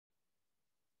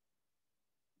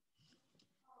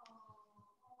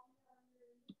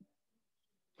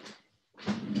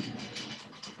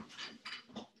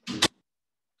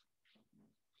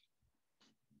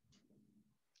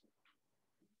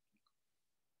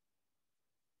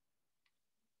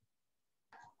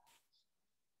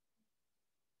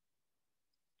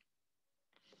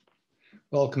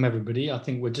Welcome, everybody. I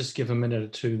think we'll just give a minute or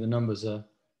two. The numbers are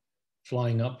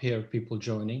flying up here of people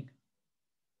joining.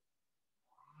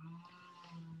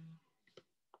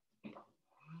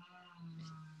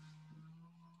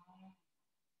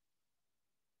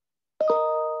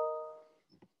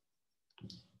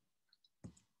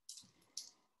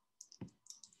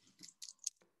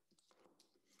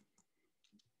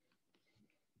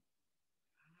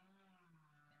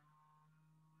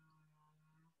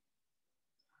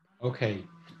 Okay,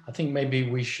 I think maybe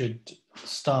we should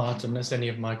start unless any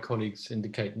of my colleagues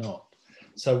indicate not.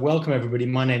 So welcome everybody.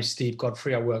 My name's Steve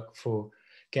Godfrey. I work for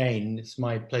GAIN. It's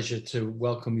my pleasure to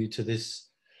welcome you to this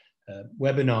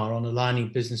webinar on aligning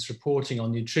business reporting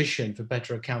on nutrition for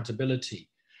better accountability.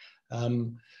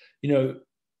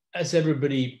 As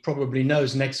everybody probably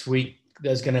knows, next week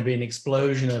there's going to be an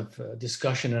explosion of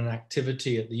discussion and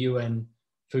activity at the UN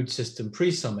Food System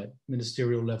Pre-Summit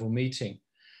ministerial level meeting,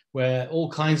 where all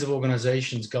kinds of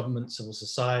organizations, government, civil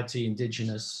society,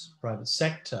 indigenous, private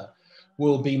sector,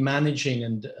 will be managing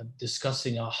and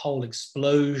discussing a whole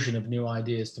explosion of new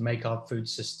ideas to make our food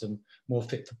system more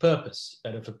fit for purpose,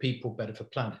 better for people, better for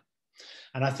planet.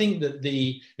 And I think that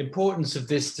the importance of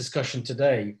this discussion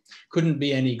today couldn't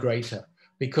be any greater,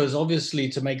 because obviously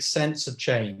to make sense of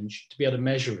change, to be able to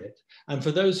measure it, and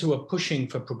for those who are pushing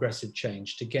for progressive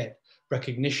change to get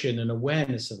recognition and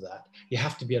awareness of that, you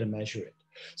have to be able to measure it.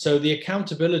 So the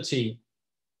accountability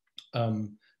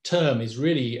term is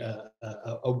really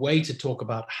a way to talk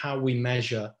about how we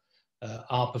measure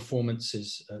our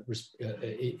performances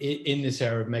in this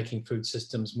area of making food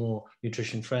systems more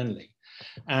nutrition friendly.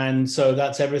 And so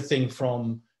that's everything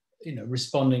from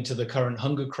responding to the current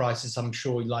hunger crisis. I'm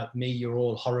sure, like me, you're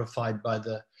all horrified by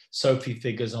the SOPHI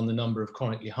figures on the number of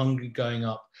chronically hungry going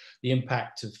up, the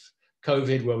impact of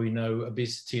COVID, where we know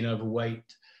obesity and overweight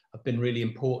have been really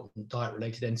important.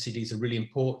 Diet-related NCDs are really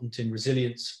important in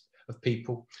resilience of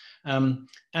people. And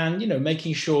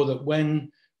making sure that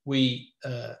when we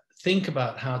think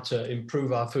about how to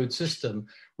improve our food system,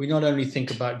 we not only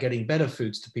think about getting better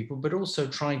foods to people, but also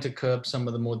trying to curb some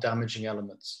of the more damaging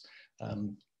elements,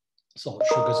 salt,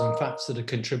 sugars, and fats that are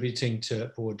contributing to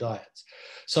poor diets.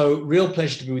 So real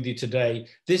pleasure to be with you today.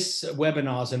 This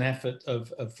webinar is an effort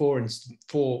of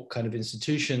four kind of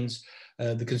institutions.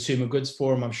 The Consumer Goods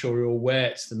Forum, I'm sure you're aware,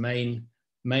 it's the main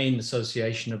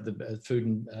association of the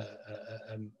food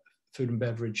and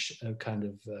beverage kind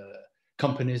of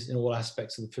companies in all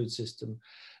aspects of the food system.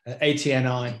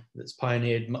 ATNI, that's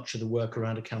pioneered much of the work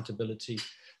around accountability.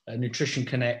 Nutrition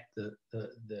Connect,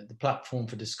 the platform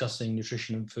for discussing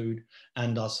nutrition and food,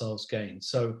 and ourselves, GAIN.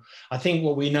 So I think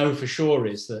what we know for sure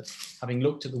is that, having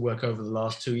looked at the work over the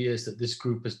last 2 years that this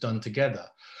group has done together,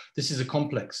 this is a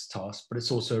complex task, but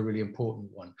it's also a really important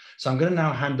one. So I'm going to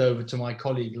now hand over to my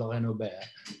colleague, Lorraine Aubert,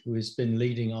 who has been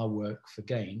leading our work for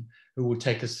GAIN, who will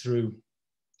take us through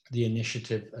the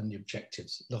initiative and the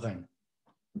objectives. Lorraine.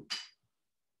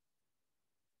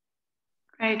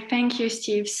 Great, thank you,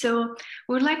 Steve. So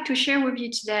we would like to share with you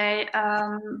today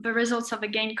the results of a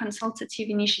GAIN consultative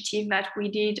initiative that we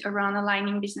did around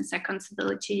aligning business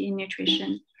accountability in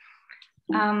nutrition.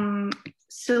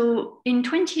 So in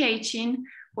 2018,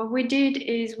 what we did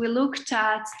is we looked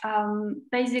at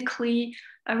basically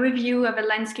a review of a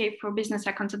landscape for business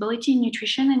accountability in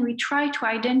nutrition, and we tried to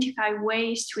identify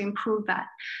ways to improve that.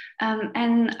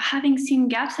 And having seen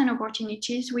gaps and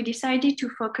opportunities, we decided to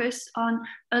focus on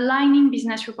aligning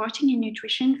business reporting in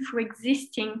nutrition through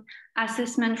existing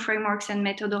assessment frameworks and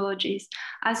methodologies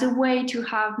as a way to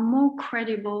have more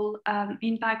credible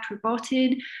impact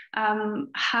reported,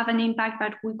 have an impact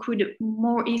that we could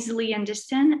more easily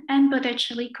understand and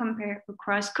potentially compare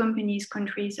across companies,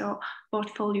 countries, or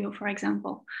portfolio, for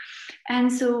example.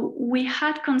 And so we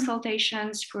had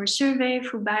consultations through a survey,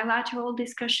 through bilateral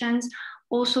discussions,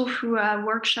 also through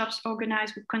workshops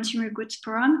organized with Consumer Goods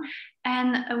Forum.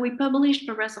 And we published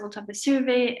the results of the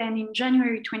survey. And in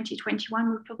January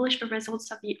 2021, we published the results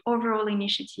of the overall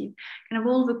initiative, kind of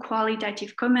all the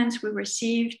qualitative comments we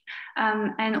received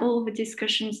and all the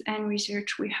discussions and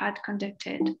research we had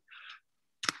conducted.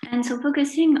 And so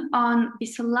focusing on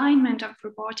this alignment of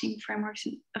reporting frameworks,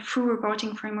 through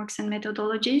reporting frameworks and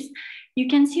methodologies, you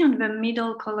can see on the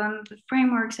middle column the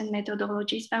frameworks and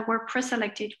methodologies that were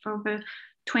pre-selected for the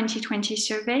 2020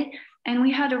 survey. And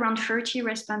we had around 30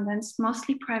 respondents,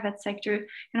 mostly private sector,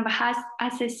 kind of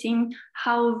assessing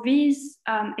how these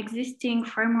existing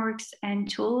frameworks and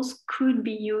tools could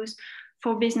be used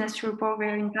for business to report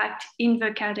their impact in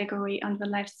the category on the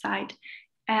left side.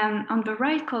 On the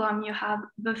right column, you have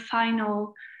the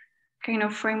final kind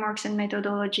of frameworks and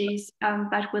methodologies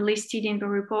that were listed in the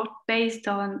report based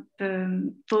on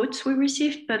the votes we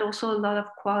received, but also a lot of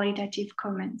qualitative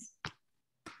comments.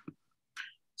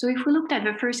 So if we looked at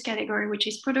the first category, which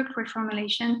is product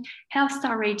reformulation, Health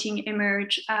Star Rating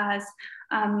emerged as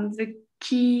the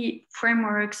key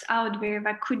frameworks out there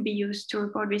that could be used to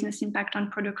report business impact on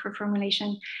product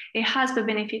reformulation. It has the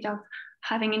benefit of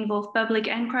having involved public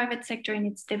and private sector in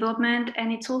its development,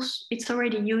 and it's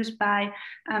already used by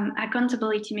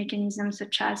accountability mechanisms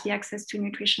such as the Access to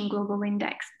Nutrition Global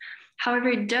Index. However,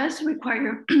 it does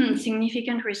require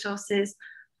significant resources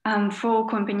for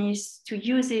companies to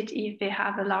use it if they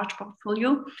have a large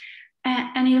portfolio.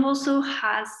 And it also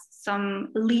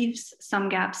leaves some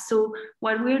gaps. So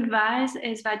what we advise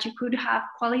is that you could have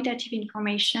qualitative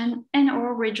information and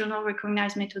or regional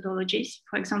recognized methodologies,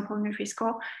 for example,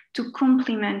 Nutri-Score, to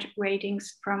complement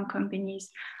ratings from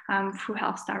companies through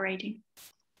Health Star Rating.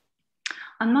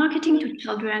 On marketing to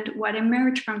children, what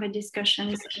emerged from the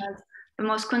discussions as the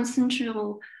most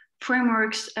consensual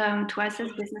frameworks to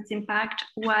assess business impact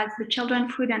was the Children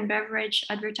Food and Beverage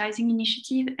Advertising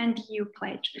Initiative and the EU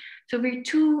Pledge. So there are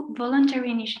two voluntary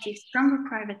initiatives from the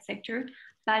private sector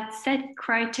that set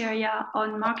criteria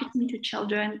on marketing to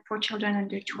children for children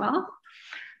under 12.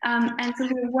 And so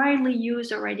they're widely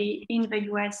used already in the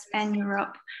US and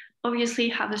Europe, obviously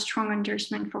have a strong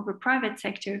endorsement for the private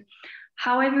sector.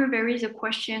 However, there is a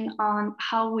question on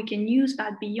how we can use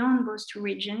that beyond those two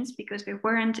regions, because there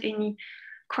weren't any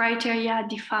criteria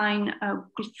defined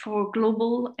for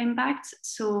global impacts.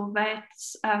 So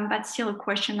that's still a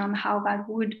question on how that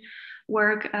would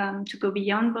work to go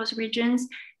beyond those regions.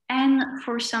 And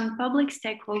for some public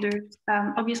stakeholders,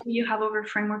 obviously you have other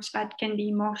frameworks that can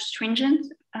be more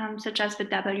stringent, such as the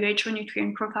WHO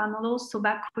nutrient profile models. So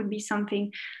that could be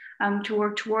something to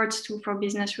work towards for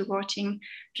business reporting,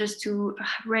 just to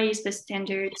raise the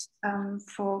standards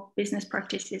for business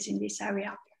practices in this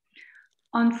area.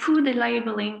 On food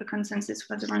labeling, the consensus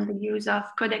was around the use of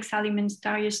Codex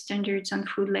Alimentarius standards on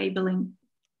food labeling.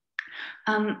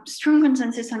 Strong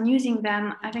consensus on using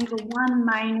them. I think the one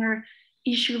minor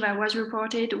issue that was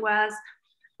reported was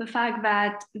the fact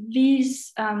that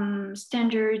these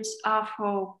standards are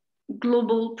for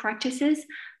global practices.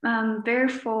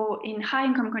 Therefore, in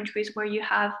high-income countries where you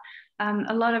have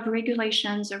a lot of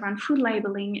regulations around food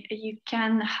labeling, you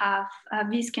can have,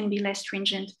 these can be less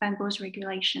stringent than those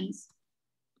regulations.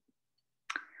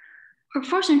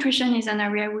 Workforce nutrition is an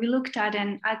area we looked at,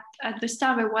 and at the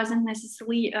start there wasn't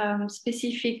necessarily a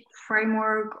specific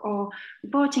framework or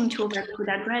reporting tool that could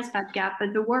address that gap,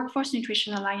 but the Workforce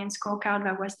Nutrition Alliance scorecard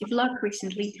that was developed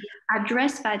recently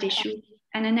addressed that issue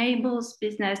and enables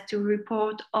business to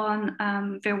report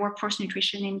on their workforce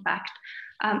nutrition impact.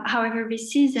 However,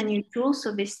 this is a new tool,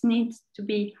 so this needs to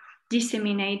be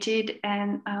disseminated,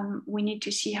 and we need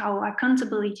to see how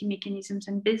accountability mechanisms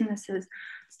and businesses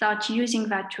start using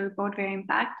that to report their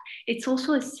impact. It's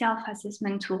also a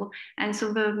self-assessment tool. And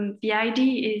so the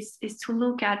idea is to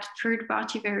look at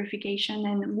third-party verification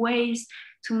and ways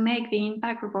to make the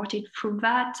impact reported through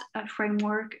that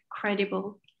framework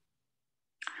credible.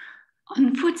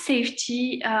 On food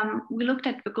safety, we looked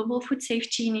at the Global Food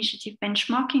Safety Initiative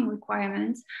benchmarking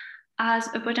requirements as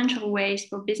a potential ways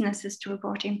for businesses to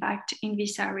report impact in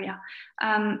this area.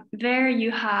 There you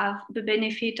have the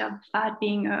benefit of that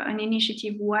being an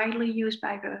initiative widely used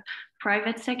by the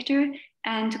private sector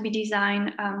and to be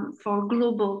designed for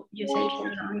global usage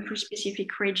and for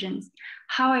specific regions.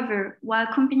 However, while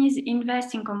companies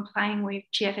invest in complying with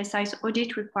GFSI's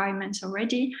audit requirements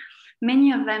already,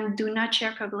 many of them do not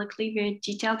share publicly very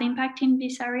detailed impact in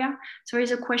this area. So there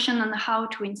is a question on how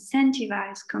to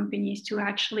incentivize companies to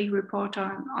actually report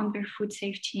on their food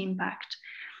safety impact.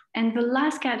 And the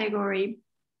last category,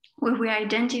 where we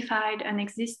identified an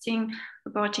existing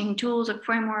reporting tools or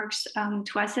frameworks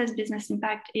to assess business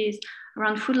impact, is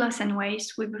around food loss and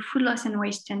waste, with the food loss and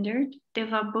waste standard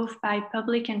developed both by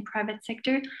public and private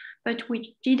sector, but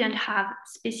we didn't have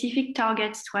specific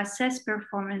targets to assess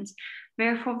performance.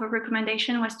 Therefore, the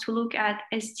recommendation was to look at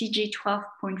SDG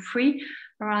 12.3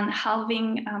 around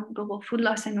halving global food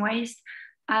loss and waste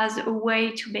as a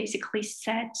way to basically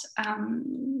set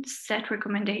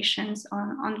recommendations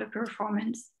on the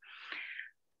performance.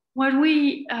 What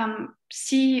we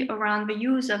see around the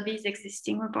use of these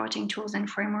existing reporting tools and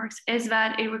frameworks is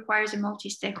that it requires a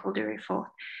multi-stakeholder effort.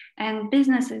 And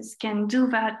businesses can do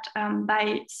that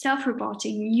by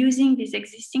self-reporting using these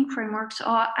existing frameworks,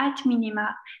 or at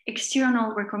minima,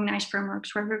 external recognized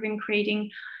frameworks, rather than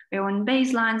creating their own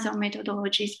baselines or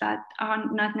methodologies that are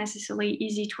not necessarily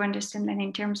easy to understand and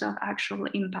in terms of actual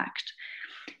impact.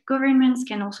 Governments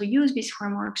can also use these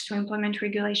frameworks to implement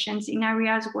regulations in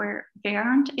areas where there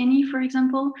aren't any, for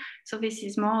example. So this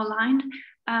is more aligned.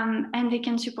 And they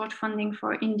can support funding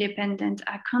for independent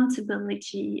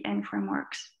accountability and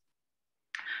frameworks.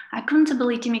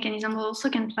 Accountability mechanisms also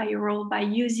can play a role by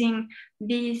using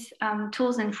these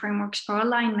tools and frameworks for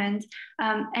alignment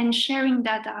and sharing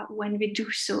data when they do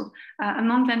so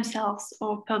among themselves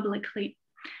or publicly.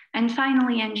 And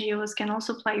finally, NGOs can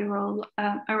also play a role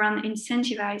around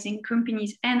incentivizing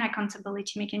companies and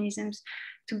accountability mechanisms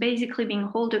to basically being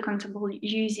held accountable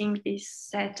using this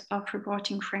set of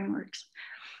reporting frameworks.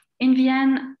 In the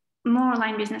end, more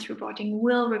aligned business reporting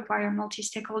will require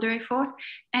multi-stakeholder effort.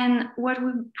 And what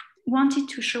we wanted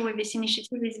to show with this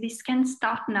initiative is this can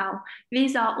start now.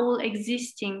 These are all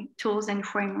existing tools and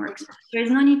frameworks. There is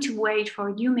no need to wait for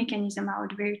a new mechanism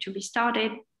out there to be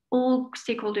started. All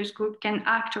stakeholders group can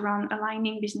act around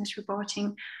aligning business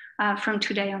reporting from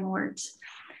today onwards.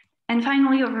 And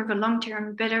finally, over the long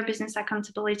term, better business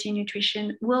accountability in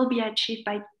nutrition will be achieved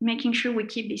by making sure we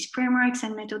keep these frameworks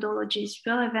and methodologies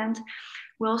relevant.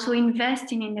 We also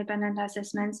invest in independent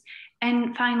assessments.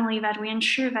 And finally, that we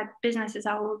ensure that businesses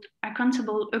are held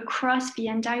accountable across the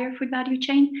entire food value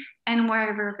chain and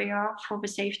wherever they are for the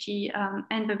safety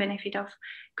and the benefit of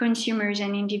consumers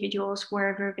and individuals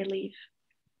wherever they live.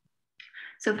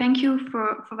 So thank you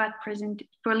for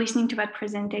listening to that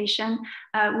presentation.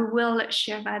 We will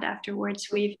share that afterwards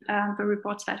with the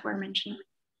reports that were mentioned.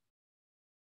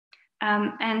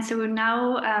 And so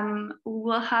now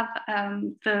we'll have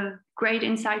the great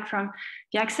insight from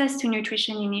the Access to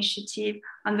Nutrition initiative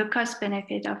on the cost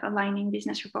benefit of aligning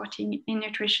business reporting in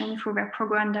nutrition through their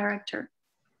program director,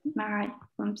 Marai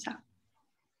Wamsa.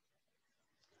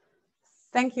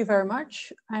 Thank you very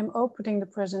much. I'm opening the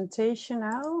presentation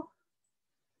now.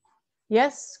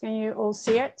 Yes, can you all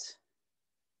see it?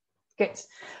 Good.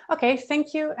 Okay,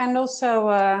 thank you. And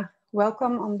also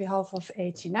welcome on behalf of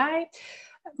ATNI.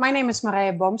 My name is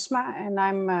Marije Boomsma and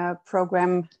I'm a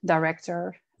program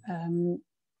director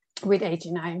with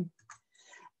ATNI.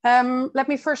 Let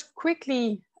me first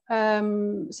quickly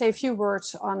say a few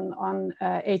words on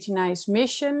ATNI's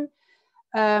mission.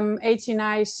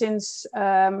 ATNI since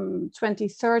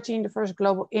 2013, the first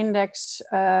global index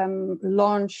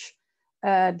launch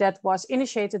that was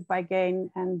initiated by GAIN,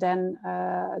 and then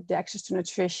the Access to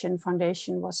Nutrition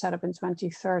Foundation was set up in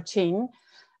 2013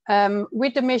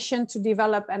 with the mission to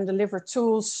develop and deliver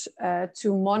tools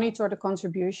to monitor the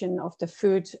contribution of the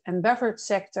food and beverage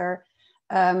sector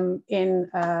in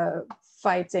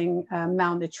fighting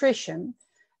malnutrition.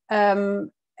 And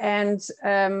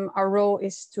our role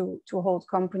is to hold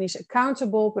companies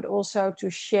accountable, but also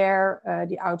to share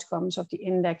the outcomes of the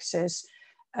indexes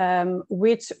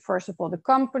with, first of all, the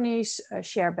companies,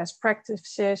 share best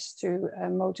practices to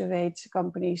motivate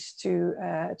companies to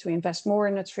invest more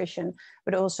in nutrition,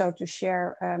 but also to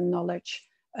share knowledge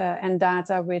and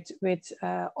data with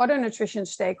other nutrition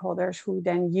stakeholders who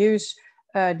then use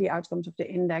the outcomes of the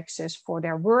indexes for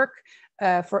their work.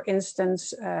 For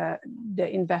instance, the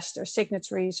investor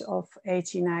signatories of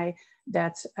ATNI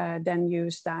that then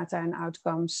use data and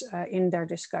outcomes in their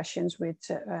discussions with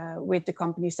the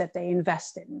companies that they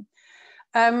invest in.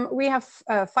 We have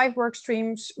 5 work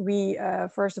streams. We,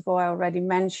 first of all, I already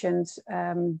mentioned,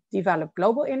 develop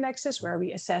global indexes where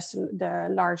we assess the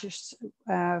largest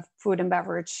food and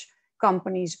beverage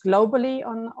companies globally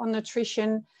on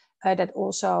nutrition. That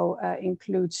also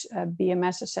includes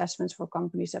BMS assessments for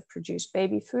companies that produce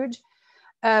baby food.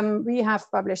 We have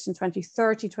published in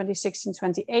 2013, 2016,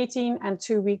 2018, and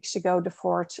 2 weeks ago, the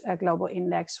 4th global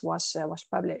index was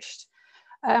published.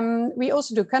 We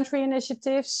also do country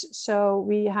initiatives. So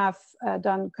we have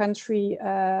done country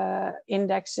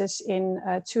indexes in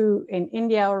 2 in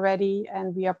India already,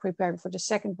 and we are preparing for the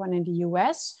 2nd one in the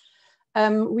US.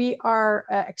 We are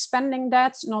expanding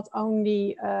that not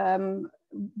only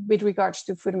with regards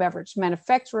to food and beverage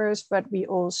manufacturers, but we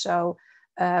also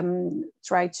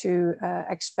try to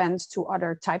expand to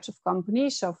other types of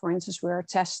companies. So for instance, we're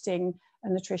testing a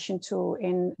nutrition tool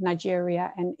in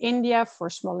Nigeria and India for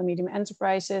small and medium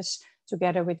enterprises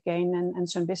together with GAIN and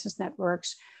some business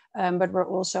networks. But we're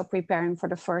also preparing for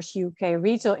the first UK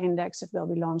retail index that will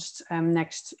be launched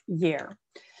next year.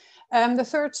 The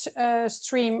 3rd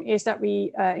stream is that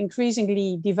we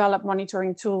increasingly develop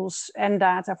monitoring tools and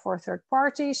data for third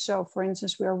parties. So for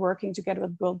instance, we are working together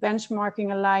with World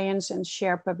Benchmarking Alliance and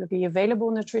share publicly available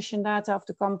nutrition data of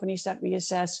the companies that we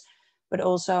assess. But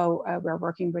also we're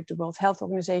working with the World Health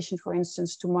Organization, for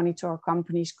instance, to monitor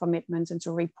companies' commitments and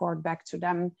to report back to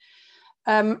them.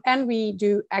 And we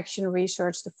do action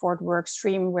research, the 4th work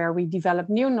stream, where we develop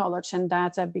new knowledge and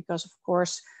data because, of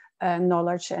course,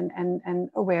 knowledge and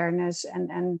awareness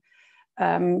and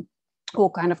all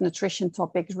kind of nutrition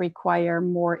topics require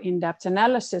more in-depth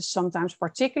analysis, sometimes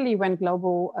particularly when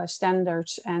global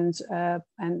standards and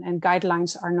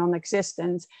guidelines are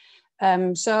non-existent.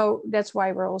 So that's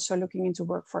why we're also looking into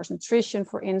workforce nutrition,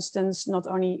 for instance, not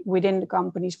only within the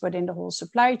companies, but in the whole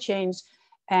supply chains.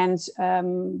 And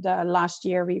the last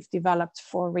year we've developed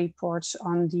 4 reports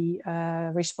on the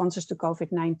responses to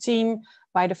COVID-19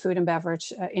 by the food and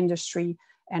beverage industry.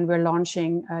 And we're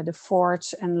launching the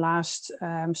 4th and last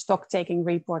stock-taking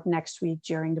report next week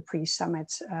during the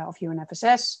pre-summit of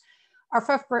UNFSS. Our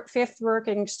 5th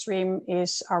working stream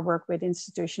is our work with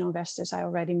institutional investors. I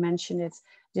already mentioned it.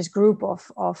 This group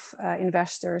of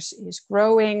investors is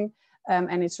growing,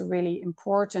 and it's a really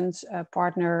important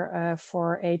partner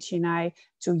for HNI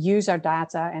to use our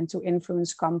data and to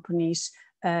influence companies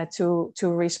to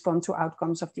respond to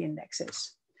outcomes of the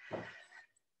indexes.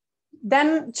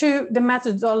 Then to the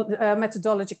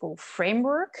methodological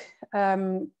framework,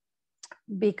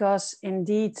 because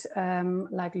indeed,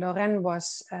 like Lorraine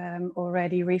was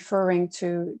already referring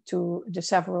to the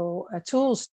several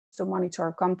tools to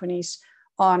monitor companies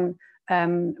on,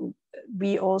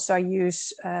 we also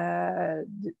use,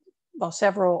 well,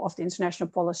 several of the international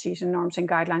policies and norms and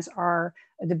guidelines are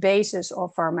the basis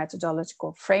of our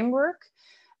methodological framework.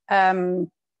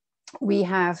 We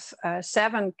have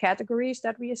 7 categories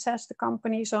that we assess the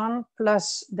companies on,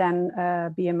 plus then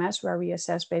BMS, where we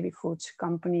assess baby food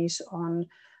companies on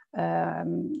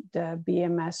the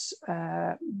BMS,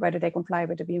 whether they comply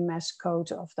with the BMS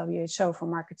code of WHO for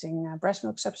marketing breast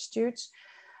milk substitutes.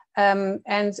 And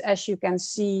as you can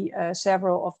see,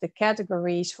 several of the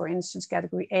categories, for instance,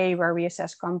 category A, where we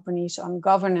assess companies on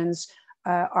governance,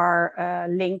 are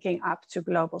linking up to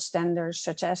global standards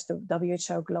such as the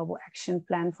WHO Global Action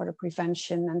Plan for the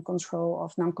Prevention and Control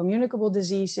of Non-Communicable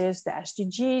Diseases, the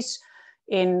SDGs.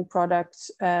 In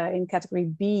products in category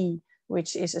B,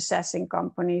 which is assessing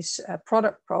companies'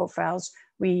 product profiles,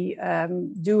 we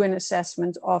do an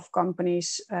assessment of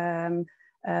companies'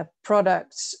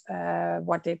 products,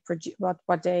 what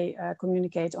they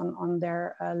communicate on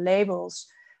their labels.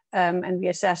 And we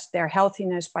assess their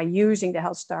healthiness by using the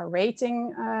Health Star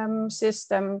rating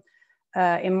system.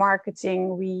 In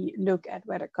marketing, we look at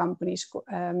whether companies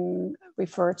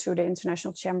refer to the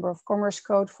International Chamber of Commerce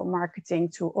Code for marketing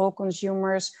to all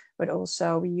consumers, but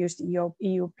also we use the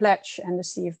EU Pledge and the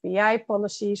CFBI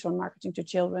policies on marketing to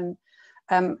children,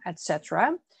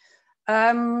 etc.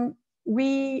 All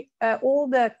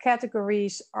the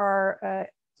categories are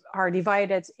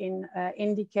divided in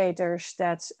indicators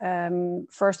that,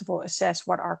 first of all, assess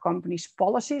what are companies'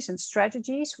 policies and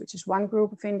strategies, which is one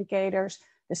group of indicators.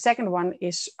 The second one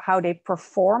is how they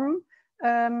perform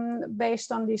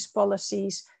based on these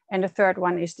policies. And the third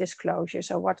one is disclosure.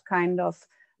 So what kind of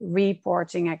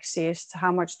reporting exists,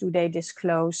 how much do they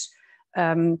disclose?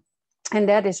 And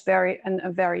that is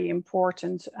a very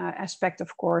important aspect,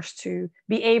 of course, to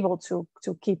be able to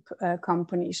keep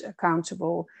companies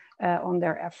accountable on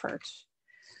their efforts.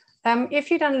 If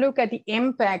you then look at the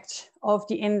impact of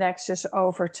the indexes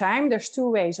over time, there's 2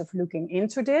 ways of looking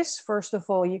into this. First of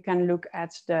all, you can look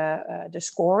at the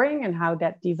scoring and how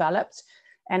that developed.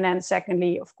 And then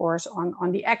secondly, of course,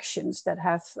 on the actions that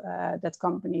that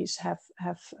companies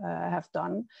have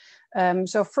done.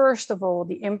 So first of all,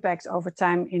 the impact over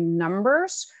time in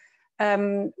numbers.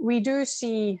 We do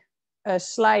see a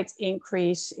slight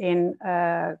increase in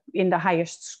the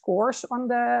highest scores on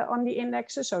the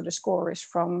indexes. So the score is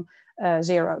from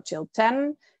 0 till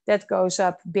 10. That goes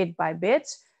up bit by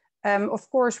bit. Of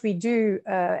course, we do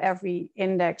every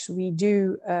index. We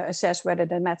do assess whether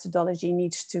the methodology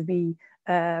needs to be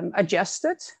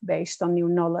adjusted based on new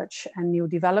knowledge and new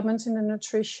developments in the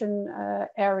nutrition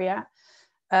area.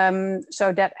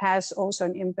 So that has also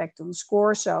an impact on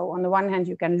score. So on the one hand,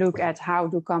 you can look at how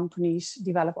do companies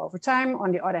develop over time.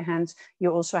 On the other hand,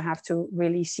 you also have to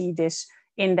really see this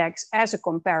index as a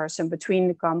comparison between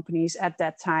the companies at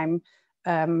that time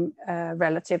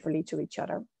relatively to each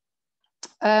other.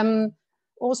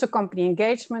 Also, company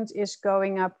engagement is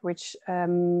going up, which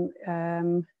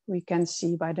we can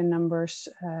see by the numbers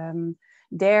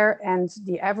there. And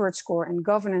the average score in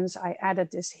governance, I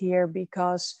added this here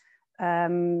because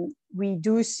we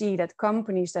do see that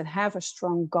companies that have a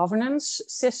strong governance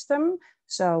system,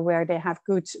 so where they have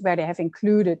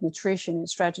included nutrition in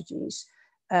strategies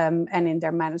and in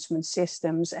their management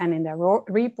systems and in their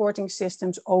reporting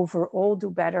systems, overall do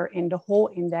better in the whole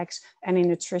index and in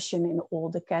nutrition in all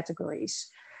the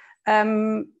categories.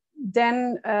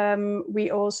 Then we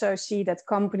also see that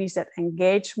companies that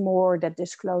engage more, that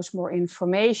disclose more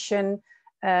information,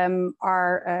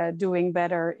 are doing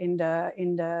better in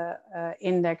the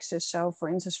indexes. So for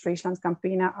instance, Friesland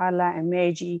Campina, Arla and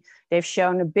Meiji, they've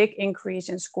shown a big increase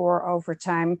in score over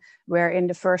time, where in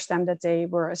the first time that they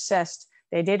were assessed,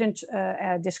 they didn't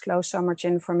disclose so much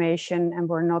information and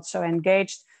were not so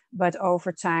engaged. But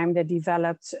over time, they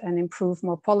developed and improved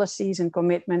more policies and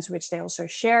commitments, which they also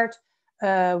shared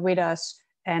with us.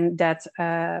 And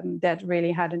that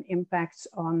really had an impact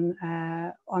on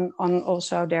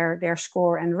also their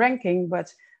score and ranking,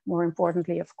 but more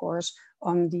importantly, of course,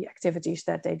 on the activities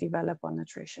that they develop on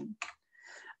nutrition.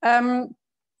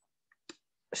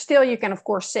 Still, you can of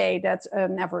course say that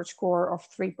an average score of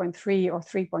 3.3 or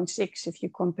 3.6, if you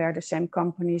compare the same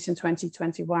companies in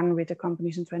 2021 with the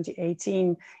companies in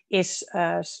 2018, is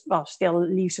well, still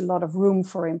leaves a lot of room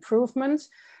for improvement.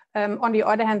 On the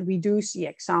other hand, we do see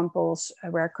examples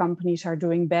where companies are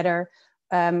doing better.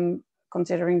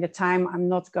 Considering the time, I'm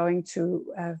not going to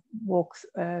walk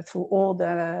through all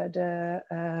the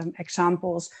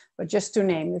examples, but just to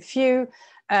name a few,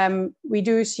 we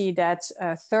do see that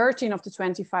 13 of the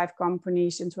 25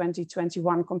 companies in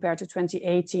 2021 compared to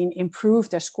 2018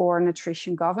 improved their score on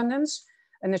nutritional governance,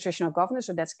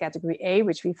 so that's category A,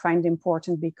 which we find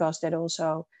important because that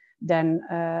also then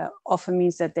often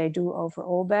means that they do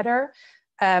overall better.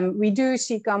 We do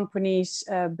see companies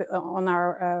on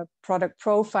our product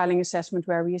profiling assessment,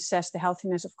 where we assess the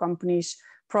healthiness of companies'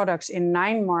 products in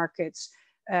 9 markets.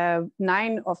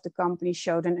 9 of the companies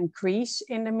showed an increase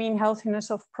in the mean healthiness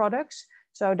of products.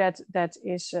 So that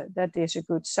is a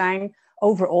good sign.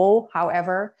 Overall,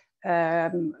 however,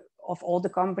 of all the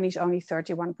companies, only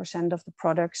 31% of the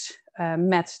products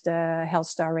met the Health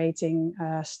Star rating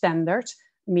standard,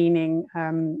 meaning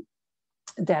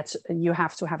that you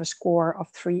have to have a score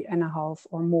of 3.5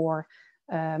 or more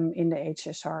in the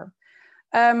HSR.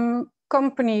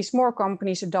 More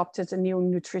companies adopted a new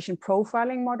nutrition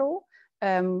profiling model,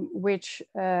 which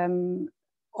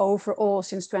overall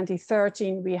since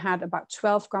 2013, we had about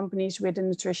 12 companies with a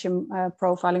nutrition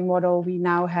profiling model. We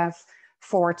now have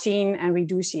 14, and we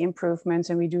do see improvements,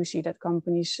 and we do see that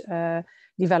companies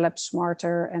develop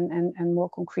smarter and more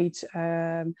concrete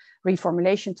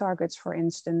reformulation targets, for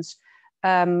instance.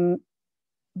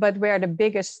 But where the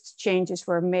biggest changes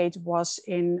were made was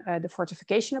in the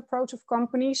fortification approach of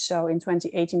companies. So in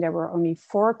 2018, there were only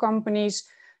 4 companies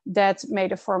that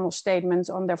made a formal statement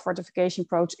on their fortification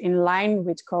approach in line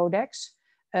with Codex.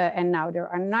 And now there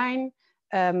are 9.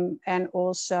 And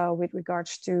also with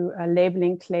regards to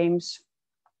labeling claims,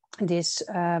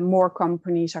 more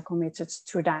companies are committed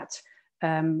to that.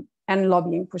 And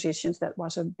lobbying positions, that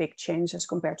was a big change as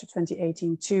compared to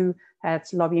 2018. 2 had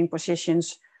lobbying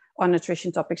positions on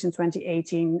nutrition topics in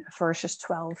 2018 versus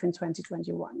 12 in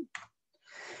 2021.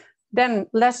 Then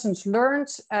lessons learned.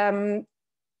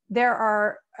 There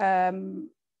are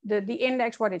the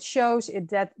index, what it shows is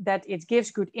that it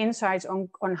gives good insights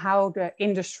on how the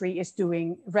industry is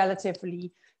doing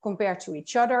relatively compared to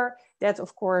each other. That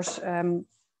of course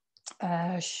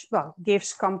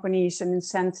gives companies an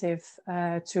incentive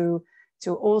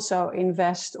to also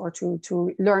invest or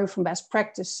to learn from best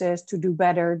practices, to do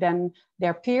better than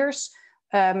their peers.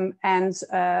 And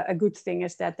a good thing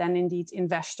is that then indeed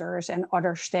investors and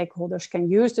other stakeholders can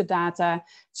use the data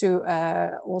to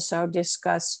also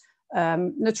discuss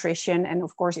nutrition. And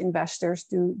of course, investors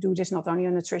do this not only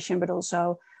on nutrition, but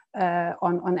also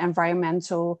on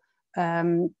environmental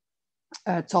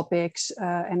topics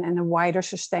and a wider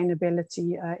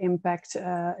sustainability impact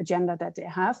agenda that they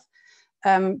have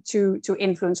to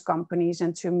influence companies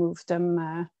and to move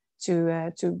them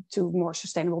to more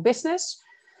sustainable business.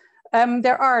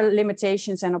 There are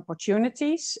limitations and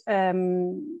opportunities.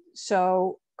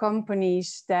 So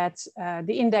companies that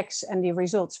the index and the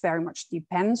results very much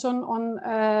depends on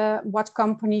what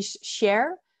companies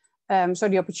share. So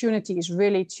the opportunity is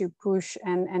really to push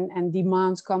and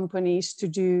demand companies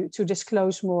to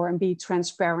disclose more and be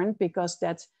transparent, because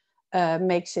that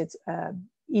makes it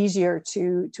easier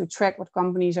to track what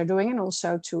companies are doing and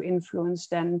also to influence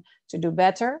them to do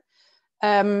better.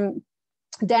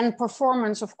 Then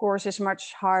performance, of course, is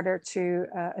much harder to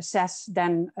assess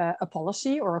than a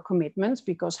policy or a commitment,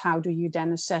 because how do you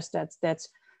then assess that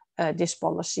this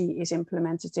policy is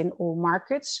implemented in all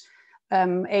markets?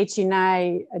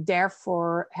 HNI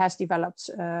therefore has developed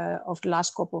over the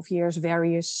last couple of years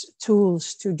various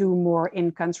tools to do more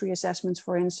in-country assessments,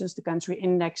 for instance, the country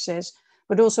indexes,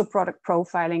 but also product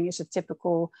profiling is a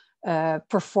typical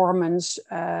performance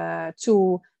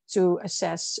tool to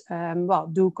assess,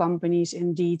 do companies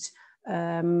indeed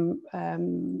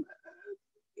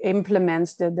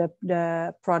implement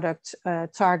the product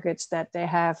targets that they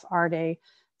have? Are they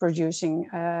producing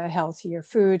healthier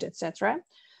food, etc.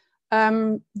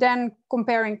 Then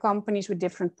comparing companies with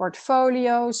different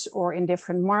portfolios or in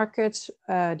different markets,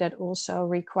 that also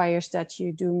requires that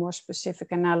you do more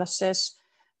specific analysis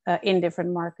in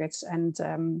different markets and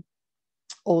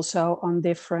also on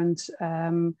different,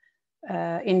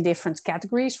 in different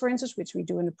categories, for instance, which we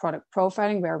do in the product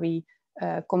profiling, where we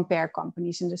compare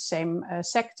companies in the same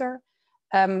sector.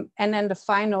 And then the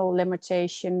final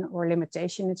limitation,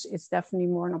 it's definitely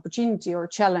more an opportunity or a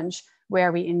challenge,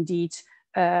 where we indeed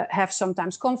have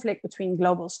sometimes conflict between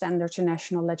global standards and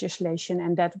national legislation.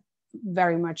 And that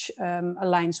very much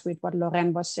aligns with what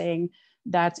Lorraine was saying,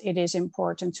 that it is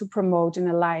important to promote and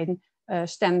align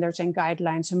standards and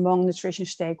guidelines among nutrition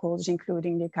stakeholders,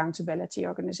 including the accountability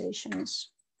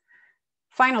organizations.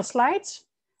 Final slide.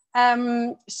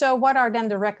 So what are then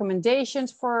the recommendations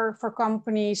for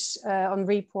companies on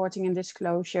reporting and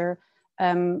disclosure?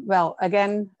 Well,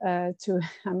 again,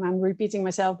 I'm repeating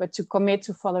myself, but to commit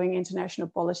to following international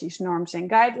policies, norms, and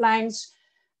guidelines,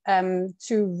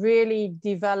 to really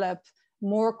develop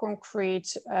more concrete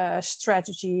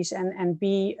strategies and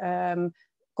be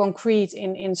concrete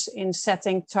in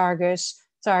setting targets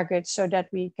so that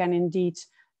we can indeed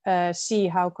see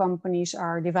how companies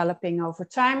are developing over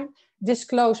time,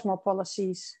 disclose more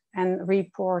policies and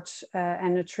report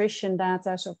and nutrition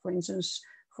data. So for instance,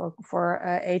 for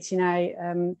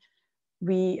ATNI,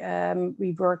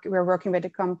 we're working with the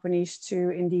companies to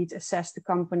indeed assess the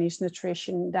company's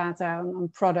nutrition data on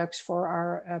products for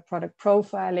our product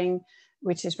profiling,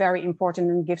 which is very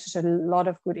important and gives us a lot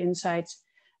of good insights,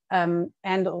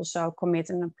 and also commit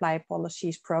and apply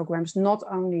policies, programs, not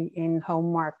only in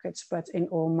home markets, but in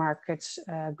all markets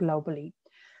globally.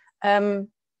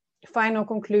 Final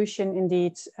conclusion,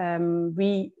 indeed,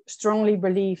 we strongly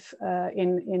believe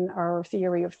in our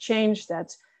theory of change,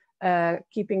 that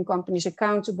keeping companies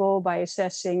accountable by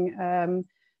assessing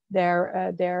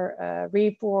their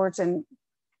reports and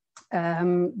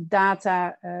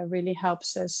data really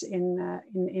helps us in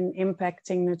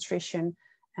impacting nutrition.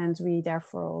 And we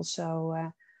therefore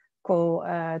also call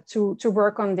to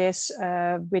work on this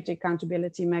with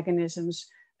accountability mechanisms,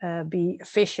 be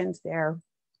efficient there.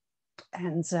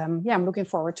 And yeah, I'm looking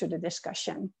forward to the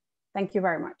discussion. Thank you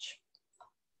very much.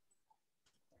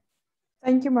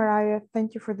 Thank you, Mariah.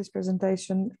 Thank you for this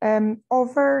presentation.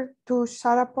 Over to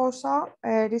Sara Posa,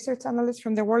 a research analyst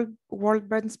from the World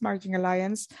Benchmarking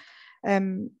Alliance,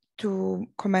 to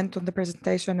comment on the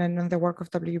presentation and on the work of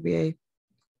WBA.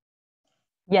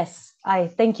 Yes,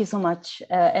 thank you so much.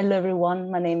 Hello, everyone.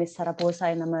 My name is Sara Posa,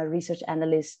 and I'm a research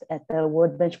analyst at the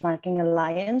World Benchmarking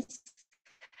Alliance.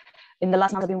 In the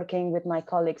last month, I've been working with my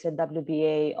colleagues at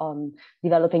WBA on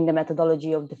developing the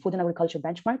methodology of the Food and Agriculture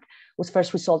Benchmark, whose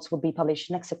first results will be published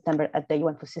next September at the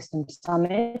UN Food Systems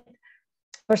Summit.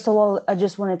 First of all, I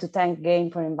just wanted to thank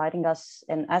GAIN for inviting us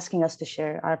and asking us to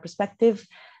share our perspective.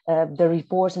 The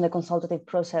reports and the consultative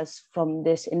process from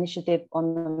this initiative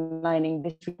on aligning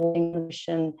this reporting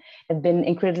mission have been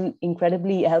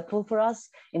incredibly helpful for us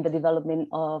in the development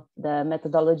of the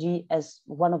methodology, as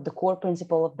one of the core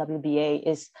principles of WBA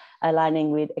is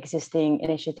aligning with existing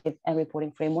initiative and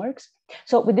reporting frameworks.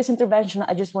 So with this intervention,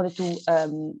 I just wanted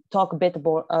to talk a bit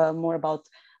more about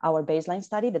our baseline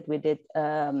study that we did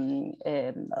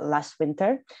last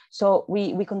winter. So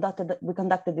we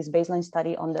conducted this baseline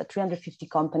study on the 350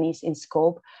 companies in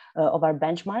scope of our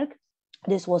benchmark.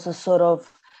 This was a sort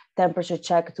of temperature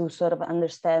check to sort of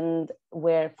understand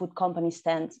where food companies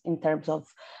stand in terms of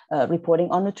reporting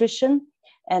on nutrition.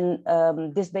 And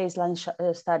this baseline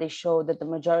study showed that the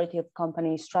majority of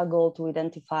companies struggle to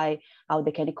identify how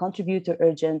they can contribute to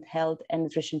urgent health and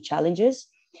nutrition challenges.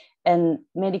 And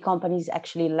many companies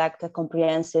actually lacked a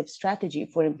comprehensive strategy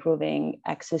for improving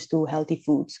access to healthy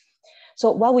foods. So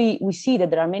while we see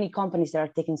that there are many companies that are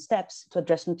taking steps to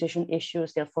address nutrition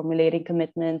issues, they're formulating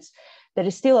commitments, there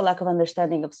is still a lack of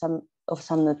understanding of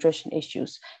some nutrition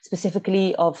issues,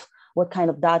 specifically of what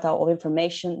kind of data or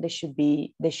information they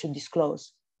should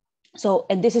disclose. So,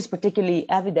 and this is particularly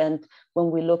evident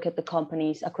when we look at the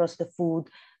companies across the food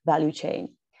value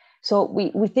chain. So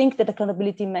we think that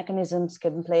accountability mechanisms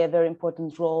can play a very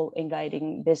important role in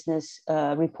guiding business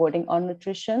reporting on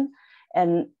nutrition.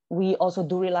 And we also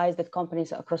do realize that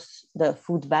companies across the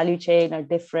food value chain are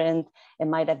different and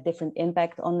might have different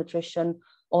impact on nutrition.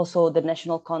 Also, the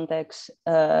national context,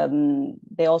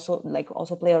 they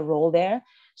also play a role there.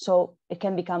 So it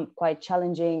can become quite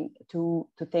challenging to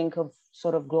think of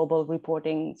sort of global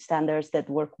reporting standards that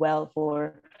work well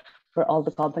for all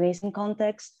the companies in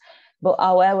context. But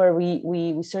however,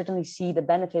 we certainly see the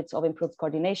benefits of improved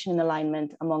coordination and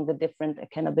alignment among the different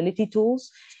accountability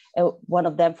tools. One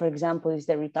of them, for example, is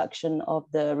the reduction of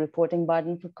the reporting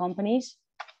burden for companies.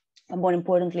 And more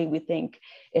importantly, we think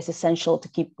it's essential to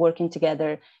keep working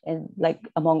together and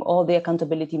among all the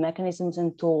accountability mechanisms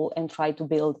and tools, and try to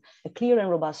build a clear and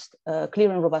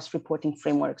robust reporting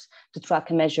frameworks to track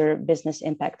and measure business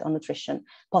impact on nutrition,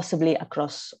 possibly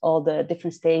across all the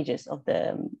different stages of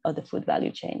the food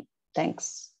value chain.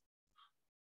 Thanks.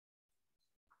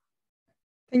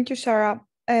 Thank you, Sarah.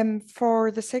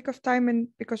 For the sake of time and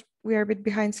because we are a bit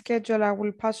behind schedule, I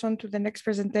will pass on to the next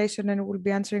presentation and we'll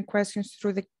be answering questions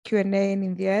through the Q&A and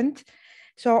in the end.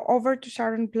 So over to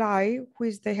Sharon Bly, who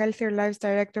is the Healthier Lives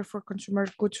Director for Consumer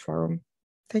Goods Forum.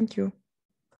 Thank you.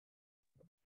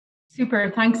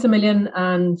 Super, thanks a million,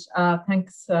 and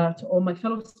thanks to all my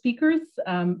fellow speakers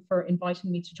for inviting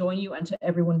me to join you, and to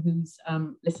everyone who's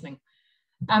listening.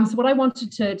 So what I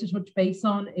wanted to touch base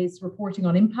on is reporting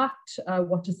on impact.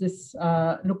 What does this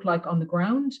look like on the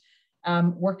ground?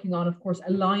 Working on, of course,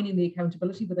 aligning the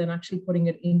accountability, but then actually putting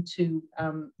it into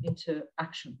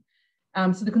action.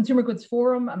 So the Consumer Goods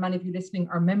Forum, and many of you listening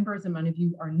are members and many of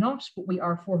you are not, but we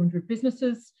are 400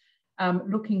 businesses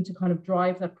looking to kind of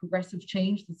drive that progressive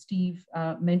change that Steve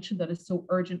mentioned that is so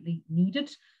urgently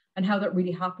needed. And how that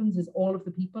really happens is all of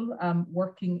the people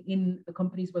working in the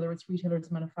companies, whether it's retailers,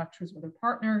 manufacturers, or their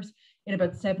partners, in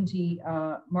about 70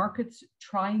 markets,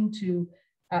 trying to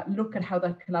look at how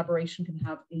that collaboration can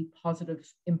have a positive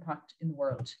impact in the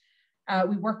world.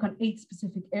 We work on 8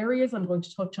 specific areas. I'm going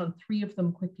to touch on 3 of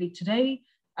them quickly today.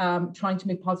 Trying to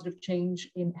make positive change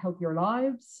in healthier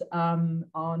lives,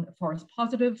 on forest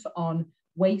positive, on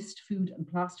waste, food and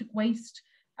plastic waste,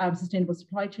 sustainable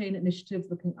supply chain initiatives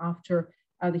looking after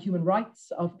the human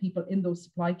rights of people in those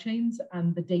supply chains,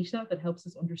 and the data that helps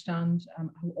us understand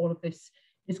how all of this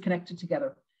is connected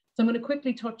together. So I'm going to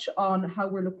quickly touch on how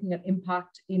we're looking at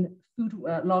impact in food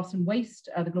loss and waste,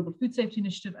 the Global Food Safety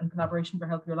Initiative and Collaboration for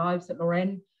Healthier Lives that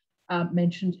Lorraine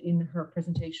mentioned in her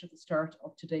presentation at the start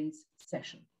of today's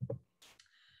session.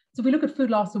 So if we look at food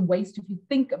loss and waste, if you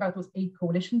think about those 8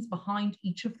 coalitions, behind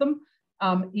each of them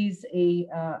is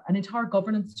an entire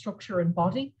governance structure and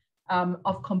body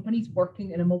of companies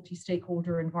working in a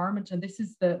multi-stakeholder environment. And this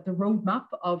is the roadmap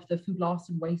of the Food Loss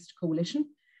and Waste Coalition.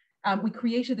 We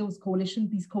created these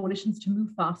coalitions to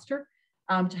move faster,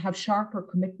 to have sharper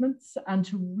commitments, and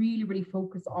to really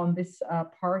focus on this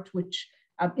part, which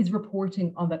is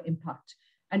reporting on that impact.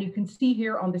 And you can see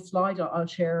here on this slide, I'll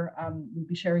share, we'll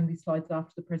be sharing these slides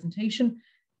after the presentation,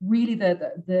 really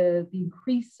the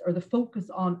increase or the focus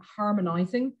on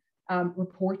harmonizing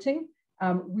reporting,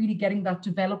 really getting that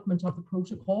development of the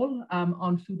protocol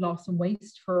on food loss and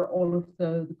waste for all of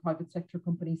the private sector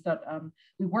companies that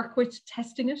we work with,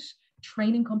 testing it,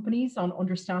 training companies on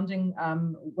understanding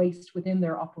waste within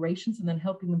their operations, and then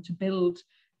helping them to build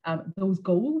those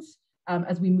goals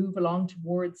as we move along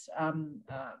towards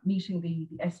meeting the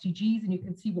SDGs. And you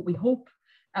can see what we hope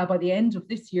by the end of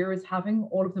this year is having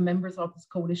all of the members of this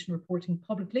coalition reporting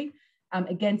publicly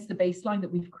against the baseline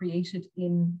that we've created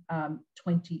in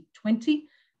 2020.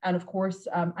 And of course,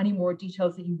 any more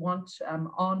details that you want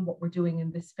on what we're doing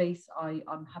in this space,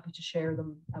 I'm happy to share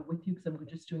them with you, because I'm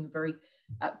just doing a very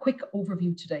quick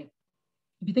overview today.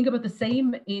 If you think about the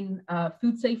same in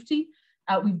food safety,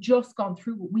 we've just gone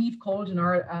through what we've called in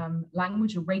our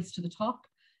language a race to the top,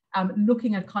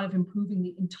 looking at kind of improving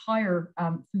the entire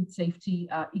food safety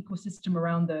ecosystem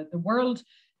around the world.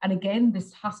 And again,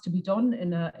 this has to be done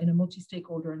in a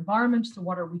multi-stakeholder environment. So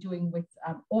what are we doing with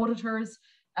auditors,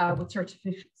 with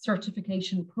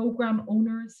certification program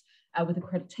owners, with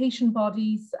accreditation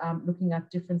bodies, looking at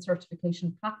different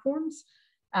certification platforms,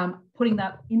 putting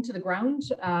that into the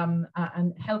ground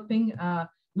and helping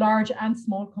large and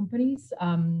small companies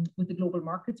with the Global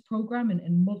Markets Program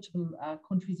in multiple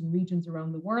countries and regions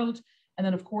around the world. And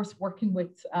then of course, working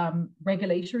with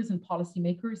regulators and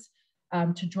policymakers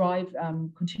to drive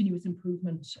continuous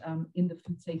improvement in the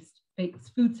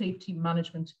food safety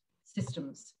management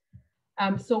systems.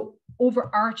 So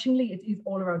overarchingly, it is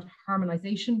all around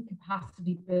harmonization,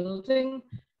 capacity building,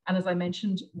 and as I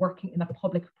mentioned, working in a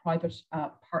public-private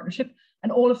partnership,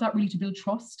 and all of that really to build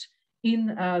trust in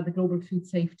the Global Food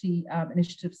Safety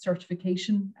Initiative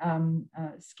certification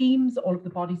schemes, all of the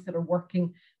bodies that are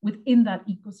working within that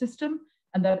ecosystem,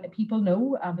 and that people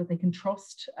know that they can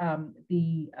trust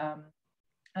the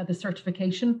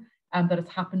certification that has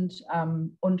happened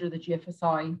under the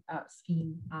GFSI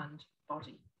scheme and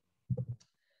body.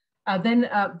 Then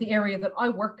the area that I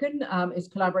work in is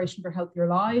Collaboration for Healthier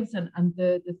Lives, and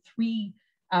the 3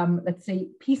 let's say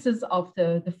pieces of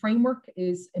the framework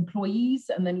is employees,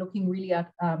 and then looking really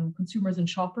at consumers and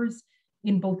shoppers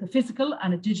in both a physical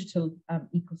and a digital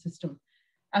ecosystem.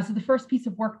 So the first piece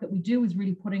of work that we do is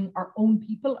really putting our own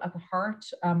people at the heart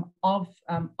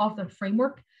of that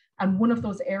framework. And one of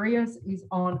those areas is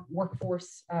on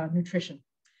workforce nutrition.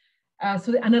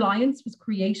 So an alliance was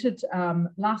created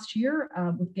last year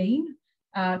with GAIN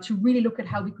to really look at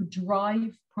how we could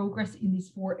drive progress in these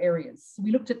 4 areas. So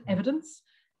we looked at evidence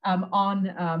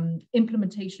on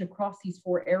implementation across these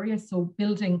 4 areas. So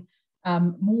building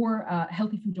more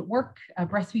healthy food at work,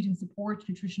 breastfeeding support,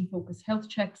 nutrition-focused health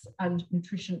checks, and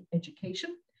nutrition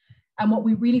education. And what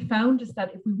we really found is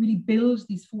that if we really build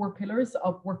these 4 pillars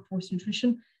of workforce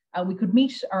nutrition, we could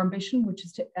meet our ambition, which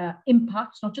is to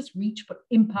impact, not just reach, but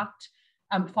impact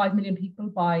 5 million people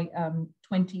by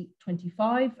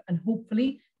 2025, and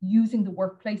hopefully using the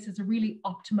workplace as a really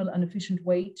optimal and efficient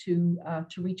way to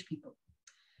reach people.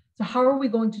 So how are we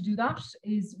going to do that?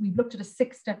 Is we've looked at a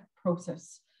 6-step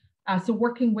process. So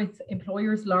working with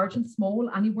employers, large and small,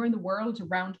 anywhere in the world,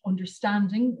 around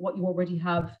understanding what you already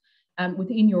have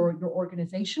within your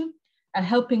organization,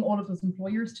 helping all of those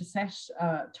employers to set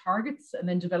targets and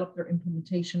then develop their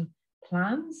implementation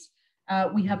plans.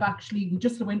 We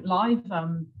just went live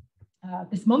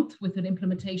this month with an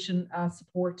implementation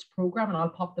support program, and I'll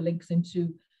pop the links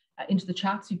into the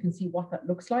chat so you can see what that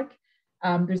looks like.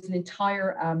 There's an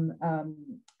entire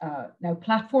now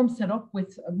platform set up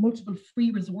with multiple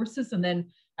free resources, and then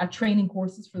training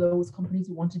courses for those companies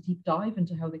who want to deep dive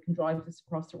into how they can drive this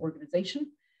across their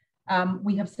organization.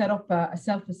 We have set up a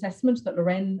self-assessment that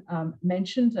Lorraine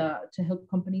mentioned to help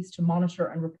companies to monitor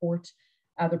and report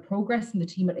their progress, and the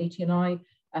team at ATNI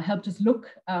helped us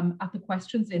look at the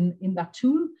questions in that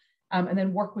tool, and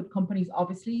then work with companies,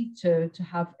 obviously, to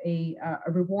have a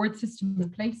reward system in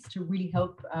place to really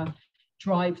help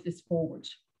drive this forward.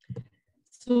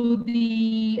 So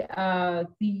the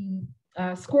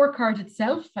scorecard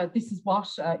itself, this is what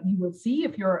you will see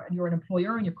if you're an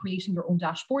employer and you're creating your own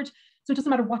dashboard. So it doesn't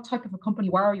matter what type of a company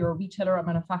you are, you're a retailer, a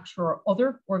manufacturer, or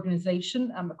other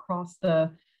organization across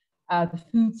the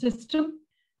food system.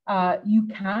 You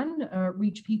can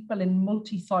reach people in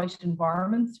multi-site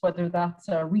environments, whether that's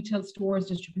retail stores,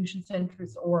 distribution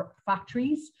centers, or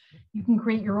factories. You can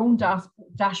create your own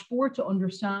dashboard to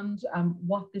understand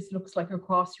what this looks like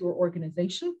across your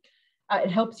organization.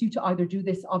 It helps you to either do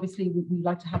this, obviously, we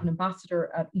like to have an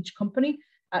ambassador at each company,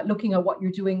 looking at what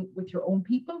you're doing with your own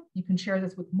people. You can share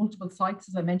this with multiple sites,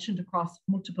 as I mentioned, across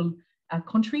multiple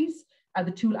countries.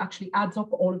 The tool actually adds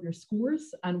up all of your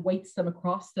scores and weights them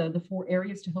across the 4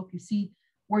 areas to help you see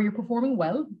where you're performing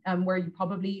well and where you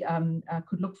probably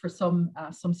could look for some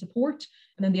support.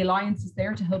 And then the Alliance is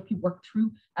there to help you work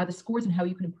through the scores and how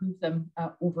you can improve them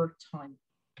over time.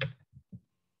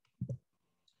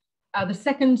 The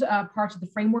second part of the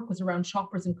framework was around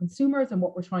shoppers and consumers and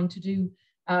what we're trying to do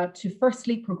to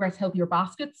firstly progress healthier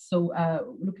baskets. So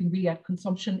looking really at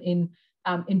consumption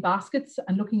in baskets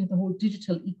and looking at the whole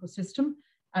digital ecosystem.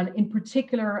 And in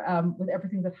particular, with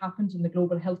everything that happened in the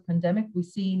global health pandemic, we've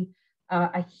seen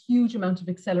a huge amount of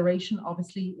acceleration,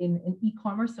 obviously, in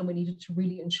e-commerce, and we needed to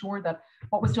really ensure that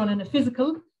what was done in a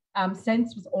physical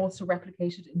sense was also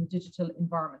replicated in the digital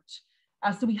environment.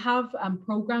 So we have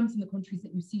programs in the countries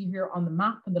that you see here on the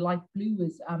map, and the light blue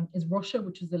is Russia,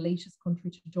 which is the latest country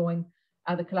to join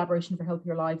the Collaboration for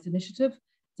Healthier Lives initiative.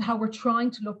 So how we're trying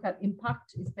to look at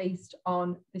impact is based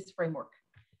on this framework.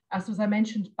 So as I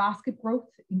mentioned, basket growth,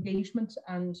 engagement,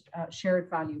 and shared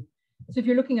value. So if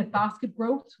you're looking at basket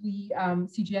growth,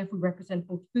 CGF, we represent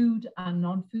both food and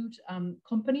non-food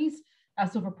companies.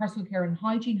 So for personal care and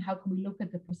hygiene, how can we look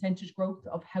at the percentage growth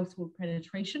of household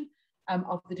penetration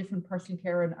of the different personal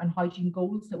care and hygiene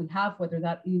goals that we have, whether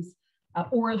that is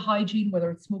oral hygiene,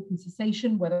 whether it's smoking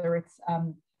cessation, whether it's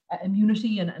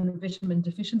immunity and vitamin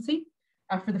deficiency.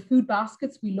 For the food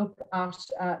baskets, we look at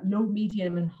low,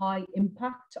 medium, and high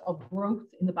impact of growth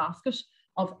in the basket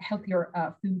of healthier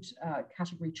food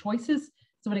category choices.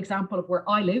 So an example of where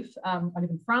I live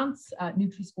in France,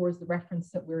 Nutri-Score is the reference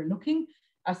that we're looking.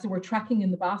 So we're tracking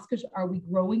in the basket, are we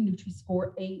growing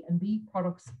Nutri-Score A and B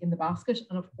products in the basket?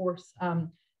 And of course,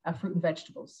 fruit and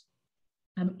vegetables.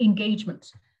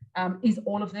 Engagement. Is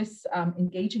all of this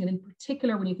engaging? And in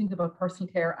particular, when you think about personal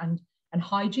care and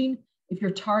hygiene, if you're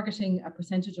targeting a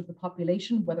percentage of the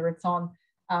population, whether it's on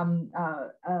hand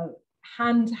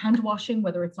washing,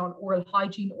 whether it's on oral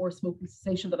hygiene or smoking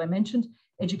cessation that I mentioned,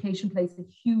 education plays a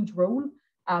huge role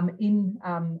in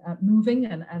moving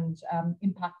and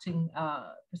impacting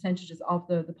percentages of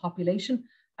the population.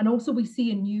 And also we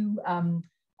see a new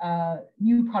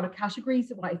product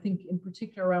categories, I think in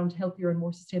particular around healthier and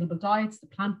more sustainable diets, the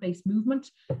plant-based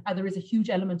movement. There is a huge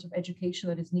element of education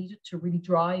that is needed to really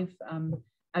drive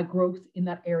growth in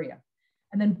that area.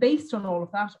 And then based on all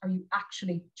of that, are you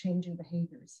actually changing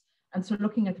behaviors? And so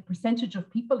looking at the percentage of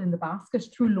people in the basket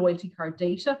through loyalty card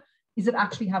data, is it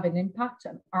actually having an impact?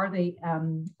 And are they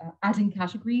adding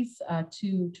categories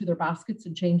to their baskets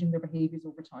and changing their behaviors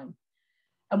over time?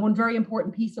 And one very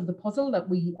important piece of the puzzle that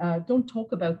we don't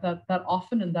talk about that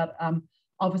often, and that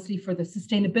obviously for the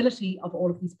sustainability of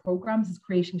all of these programs, is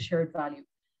creating shared value.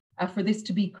 For this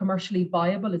to be commercially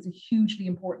viable is a hugely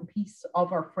important piece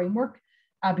of our framework,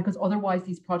 because otherwise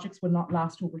these projects will not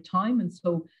last over time. And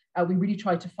so we really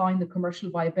try to find the commercial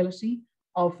viability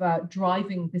of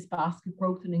driving this basket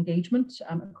growth and engagement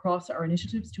across our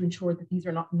initiatives to ensure that these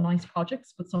are not nice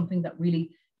projects, but something that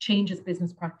really changes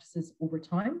business practices over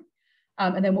time.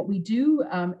 And then what we do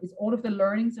is all of the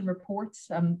learnings and reports,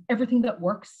 everything that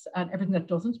works and everything that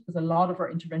doesn't, because a lot of our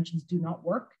interventions do not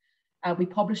work. We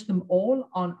publish them all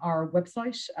on our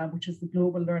website, which is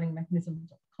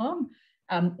thegloballearningmechanism.com.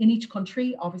 In each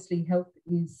country, obviously, health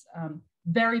is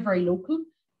very, very local.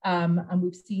 And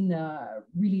we've seen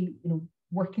really,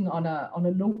 working on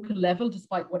a local level,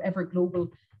 despite whatever global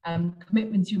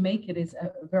commitments you make, it is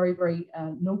very, very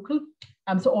local.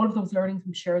 So all of those learnings,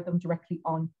 we share them directly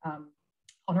on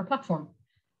our platform.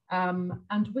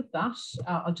 And with that,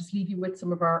 I'll just leave you with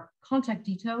some of our contact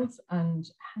details and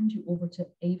hand you over to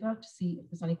Ava to see if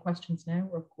there's any questions now,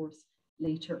 or of course,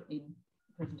 later in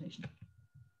the presentation.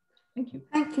 Thank you.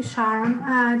 Thank you,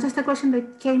 Sharon. Just a question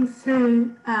that came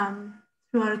through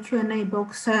through our Q&A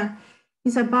box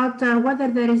is about whether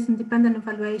there is independent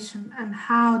evaluation and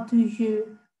how do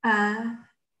you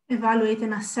evaluate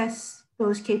and assess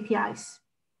those KPIs?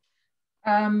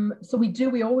 So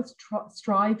we always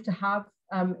strive to have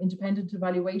independent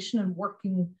evaluation, and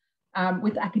working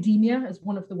with academia is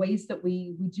one of the ways that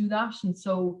we do that. And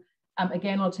so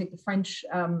again, I'll take the French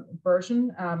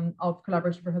version of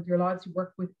Collaboration for Healthier Lives. We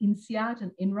work with INSEAD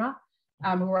and INRA,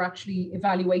 who are actually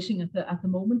evaluating at the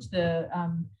moment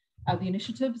the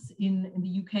initiatives. In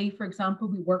the UK, for example,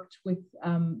 we worked with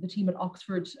the team at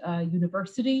Oxford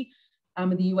University, in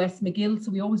the US, McGill.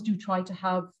 So we always do try to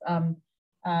have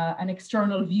an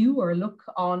external view or a look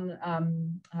on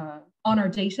our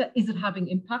data. Is it having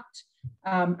impact?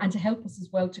 And to help us as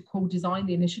well to co-design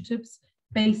the initiatives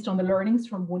based on the learnings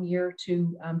from one year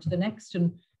to the next.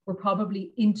 And we're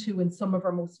probably in some of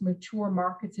our most mature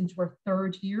markets, into our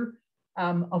third year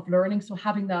of learning. So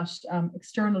having that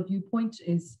external viewpoint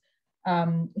is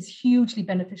hugely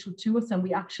beneficial to us, and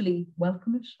we actually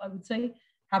welcome it, I would say,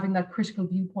 having that critical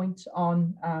viewpoint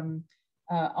on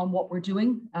what we're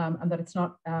doing, and that it's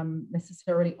not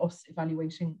necessarily us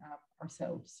evaluating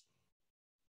ourselves.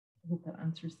 I hope that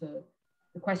answers the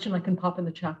question. I can pop in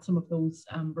the chat some of those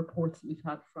reports that we've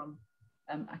had from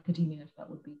academia, if that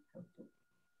would be helpful.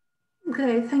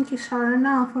 Great, thank you, Sharon.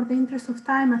 Now, for the interest of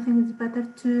time, I think it's better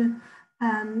to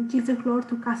give the floor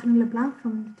to Catherine LeBlanc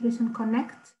from Nutrition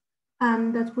Connect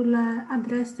that will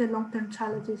address the long-term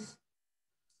challenges.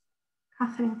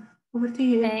 Catherine, over to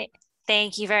you.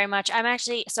 Thank you very much. I'm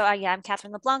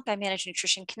Catherine LeBlanc. I manage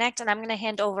Nutrition Connect, and I'm going to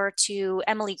hand over to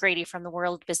Emily Grady from the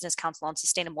World Business Council on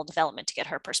Sustainable Development to get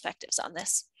her perspectives on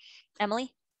this.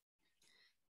 Emily?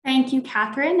 Thank you,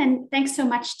 Catherine, and thanks so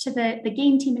much to the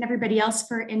GAIN team and everybody else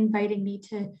for inviting me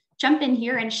to jump in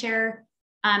here and share.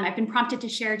 I've been prompted to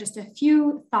share just a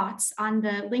few thoughts on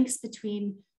the links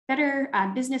between better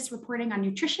business reporting on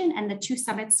nutrition and the two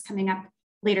summits coming up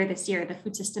later this year, the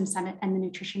Food Systems Summit and the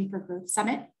Nutrition for Growth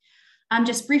Summit.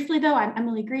 Just briefly though, I'm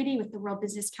Emily Grady with the World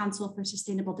Business Council for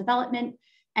Sustainable Development,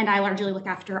 and I largely look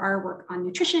after our work on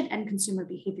nutrition and consumer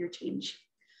behavior change.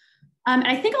 And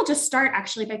I think I'll just start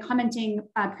actually by commenting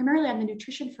primarily on the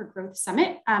Nutrition for Growth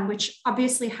Summit, which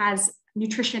obviously has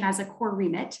nutrition as a core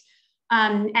remit.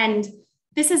 And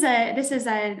this is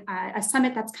a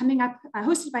summit that's coming up,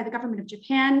 hosted by the government of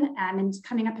Japan, and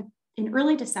coming up in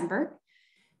early December.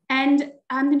 And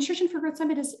the Nutrition for Growth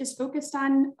Summit is focused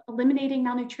on eliminating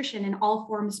malnutrition in all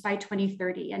forms by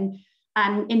 2030, and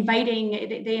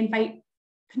they invite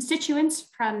constituents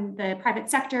from the private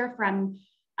sector, from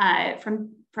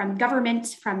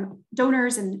government, from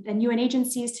donors and UN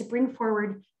agencies to bring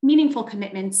forward meaningful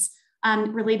commitments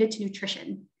related to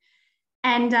nutrition.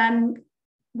 And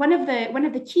one of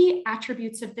the key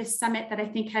attributes of this summit that I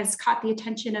think has caught the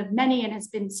attention of many and has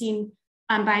been seen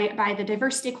by the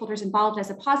diverse stakeholders involved as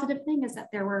a positive thing is that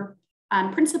there were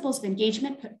principles of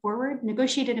engagement put forward,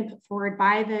 negotiated and put forward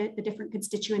by the different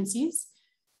constituencies.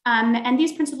 And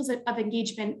these principles of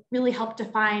engagement really help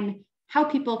define how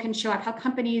people can show up, how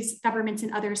companies, governments,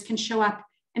 and others can show up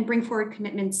and bring forward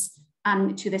commitments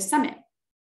to this summit.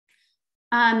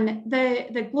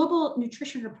 The Global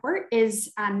Nutrition Report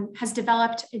has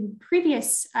developed in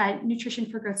previous Nutrition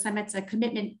for Growth Summits a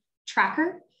commitment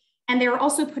tracker. And they're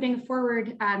also putting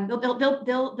forward,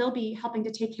 they'll be helping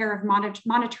to take care of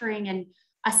monitoring and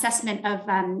assessment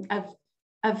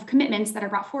of commitments that are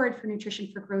brought forward for Nutrition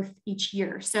for Growth each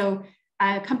year. So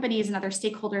companies and other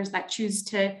stakeholders that choose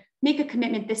to make a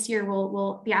commitment this year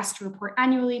will be asked to report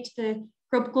annually to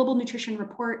the Global Nutrition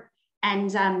Report, and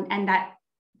that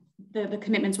the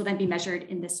commitments will then be measured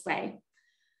in this way.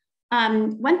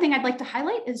 One thing I'd like to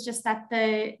highlight is just that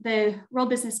the World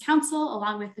Business Council,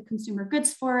 along with the Consumer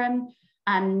Goods Forum,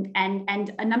 and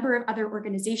a number of other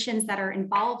organizations that are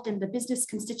involved in the business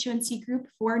constituency group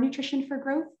for Nutrition for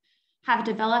Growth, have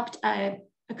developed a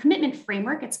commitment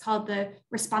framework. It's called the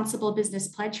Responsible Business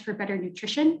Pledge for Better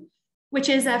Nutrition, which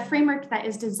is a framework that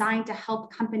is designed to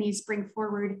help companies bring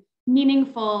forward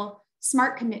meaningful,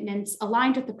 smart commitments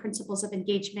aligned with the principles of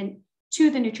engagement to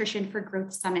the Nutrition for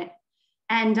Growth Summit.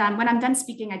 And when I'm done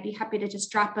speaking, I'd be happy to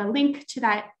just drop a link to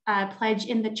that pledge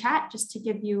in the chat, just to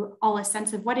give you all a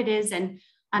sense of what it is and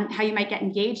how you might get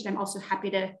engaged. I'm also happy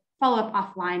to follow up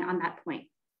offline on that point.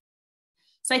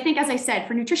 So I think, as I said,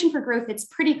 for Nutrition for Growth, it's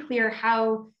pretty clear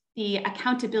how the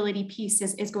accountability piece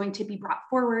is going to be brought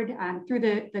forward through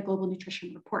the Global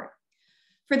Nutrition Report.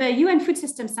 For the UN Food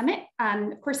System Summit,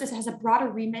 of course, this has a broader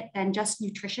remit than just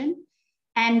nutrition.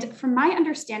 And from my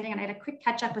understanding, and I had a quick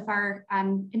catch up with our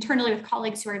internally with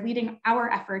colleagues who are leading our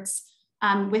efforts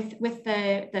with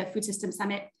the Food System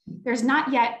Summit, there's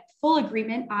not yet full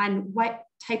agreement on what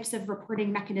types of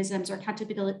reporting mechanisms or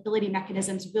accountability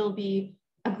mechanisms will be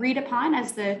agreed upon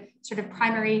as the sort of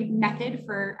primary method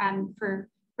for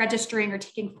registering or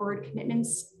taking forward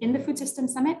commitments in the Food System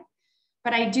Summit.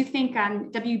 But I do think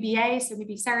WBA, so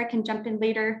maybe Sarah can jump in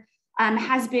later,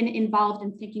 has been involved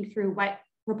in thinking through what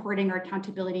reporting or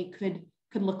accountability could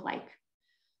look like.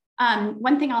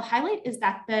 One thing I'll highlight is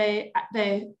that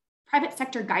the private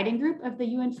sector guiding group of the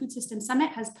UN Food System Summit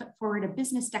has put forward a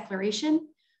business declaration,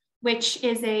 which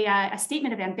is a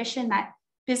statement of ambition that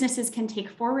businesses can take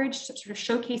forward, sort of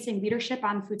showcasing leadership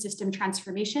on food system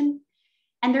transformation.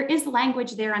 And there is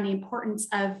language there on the importance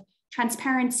of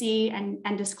transparency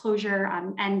and disclosure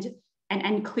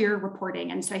and clear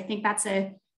reporting. And so I think that's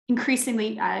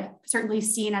increasingly certainly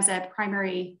seen as a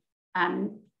primary,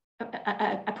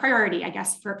 a priority, I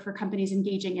guess, for companies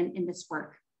engaging in this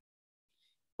work.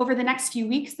 Over the next few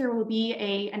weeks, there will be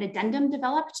an addendum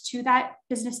developed to that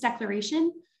business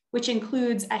declaration, which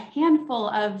includes a handful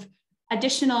of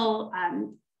additional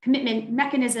commitment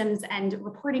mechanisms and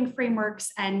reporting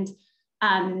frameworks and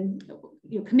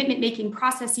commitment making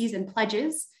processes and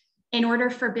pledges in order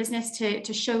for business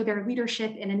to show their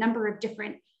leadership in a number of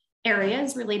different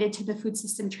areas related to the food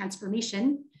system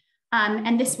transformation.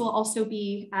 And this will also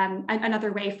be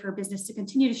another way for business to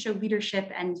continue to show leadership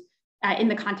and in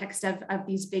the context of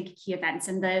these big key events.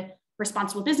 And the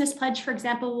Responsible Business Pledge, for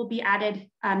example, will be added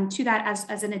to that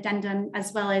as an addendum,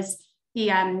 as well as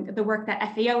the work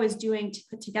that FAO is doing to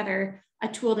put together a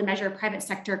tool to measure private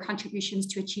sector contributions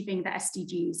to achieving the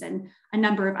SDGs and a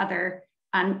number of other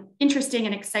interesting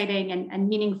and exciting and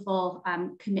meaningful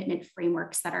commitment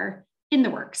frameworks that are in the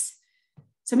works.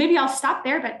 So maybe I'll stop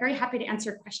there, but very happy to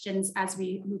answer questions as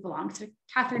we move along. So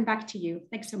Catherine, back to you.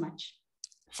 Thanks so much.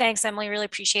 Thanks, Emily, really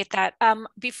appreciate that.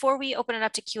 Before we open it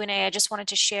up to Q&A, I just wanted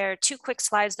to share 2 quick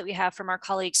slides that we have from our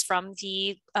colleagues from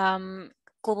the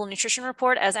Global Nutrition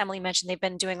Report. As Emily mentioned, they've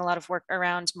been doing a lot of work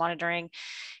around monitoring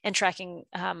and tracking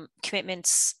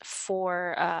commitments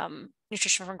for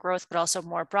Nutrition for Growth, but also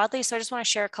more broadly. So I just want to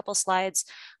share a couple slides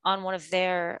on one of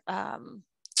their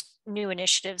new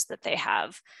initiatives that they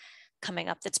have coming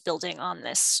up that's building on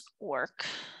this work.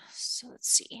 So let's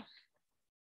see.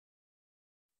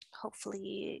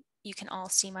 Hopefully you can all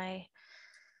see my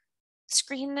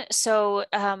screen. So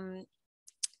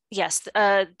yes,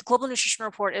 the Global Nutrition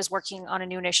Report is working on a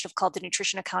new initiative called the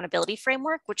Nutrition Accountability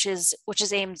Framework, which is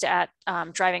aimed at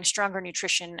driving stronger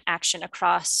nutrition action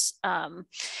across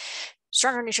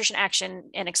stronger nutrition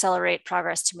action and accelerate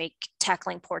progress to make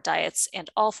tackling poor diets and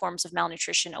all forms of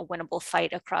malnutrition a winnable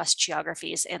fight across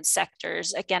geographies and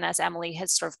sectors. Again, as Emily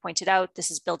has sort of pointed out, this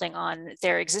is building on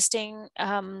their existing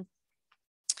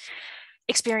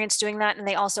experience doing that. And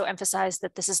they also emphasize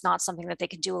that this is not something that they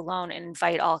can do alone and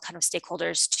invite all kind of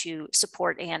stakeholders to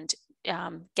support and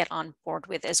get on board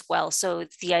with as well. So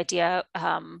the idea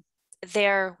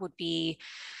there would be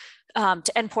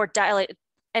to end poor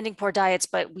ending poor diets,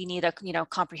 but we need a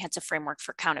comprehensive framework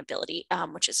for accountability,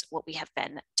 which is what we have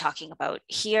been talking about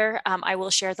here. I will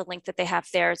share the link that they have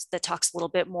there that talks a little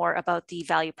bit more about the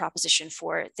value proposition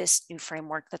for this new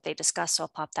framework that they discuss. So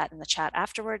I'll pop that in the chat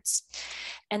afterwards.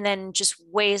 And then just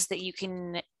ways that you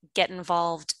can get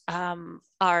involved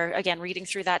are, again, reading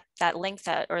through that link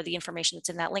or the information that's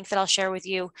in that link that I'll share with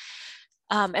you.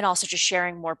 And also just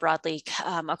sharing more broadly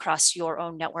across your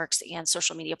own networks and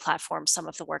social media platforms, some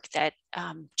of the work that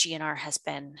GNR has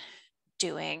been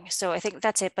doing. So I think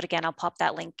that's it. But again, I'll pop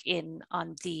that link in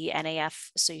on the NAF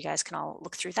so you guys can all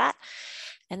look through that.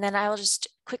 And then I will just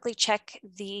quickly check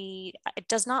it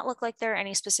does not look like there are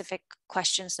any specific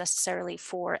questions necessarily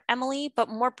for Emily, but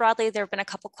more broadly, there have been a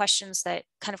couple questions that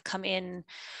kind of come in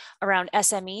around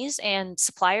SMEs and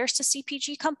suppliers to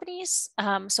CPG companies.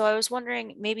 So I was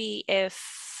wondering maybe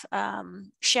if,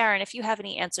 Sharon, if you have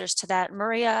any answers to that.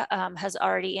 Maria has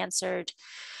already answered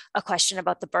a question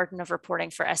about the burden of reporting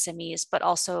for SMEs, but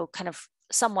also kind of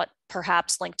somewhat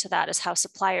perhaps linked to that is how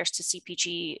suppliers to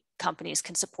CPG companies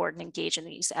can support and engage in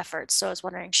these efforts. So I was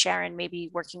wondering, Sharon, maybe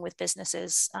working with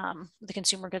businesses, the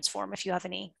Consumer Goods Forum, if you have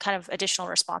any kind of additional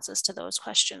responses to those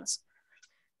questions.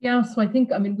 Yeah, so I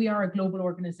think, we are a global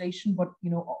organization, but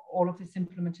all of this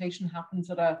implementation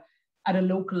happens at a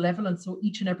local level, and so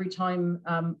each and every time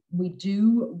we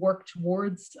do work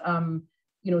towards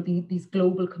these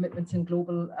global commitments and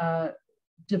global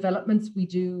developments, we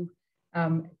do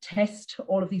test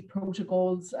all of these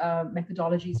protocols,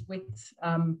 methodologies with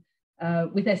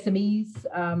SMEs.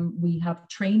 We have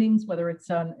trainings, whether it's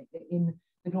in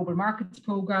the Global Markets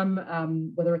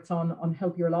Program, whether it's on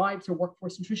Healthier Lives or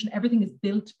Workforce Nutrition. Everything is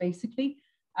built basically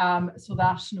so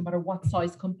that no matter what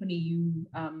size company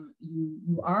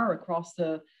you are across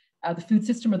the food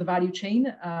system or the value chain,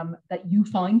 that you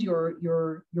find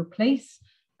your place.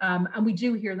 And we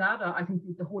do hear that. I think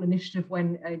the whole initiative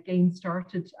when GAIN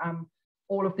started,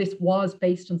 all of this was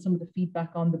based on some of the feedback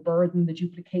on the burden, the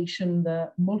duplication,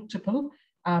 the multiple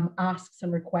asks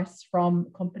and requests from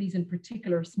companies, in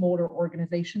particular smaller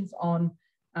organizations, on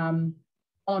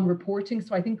reporting.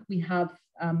 So I think we have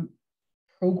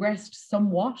progressed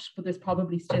somewhat, but there's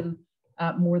probably still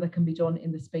more that can be done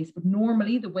in the space. But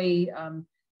normally the way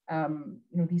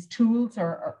these tools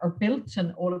are built,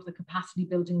 and all of the capacity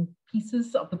building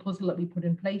pieces of the puzzle that we put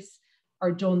in place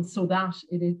are done so that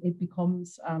it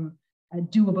becomes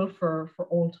doable for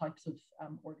all types of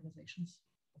organizations.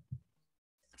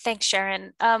 Thanks,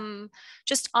 Sharon.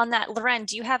 Just on that, Loren,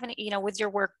 do you have any, with your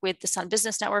work with the Sun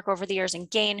Business Network over the years and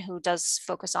GAIN, who does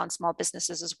focus on small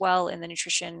businesses as well in the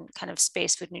nutrition kind of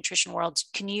space, food nutrition world,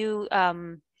 can you,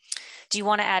 do you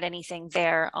want to add anything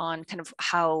there on kind of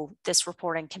how this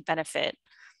reporting can benefit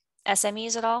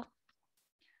SMEs at all?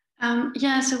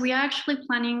 Yeah, so we are actually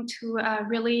planning to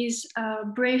release a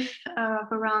brief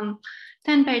of around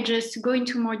 10 pages to go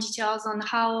into more details on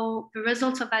how the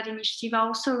results of that initiative are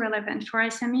also relevant for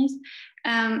SMEs.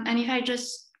 And if I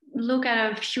just look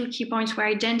at a few key points where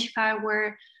I identify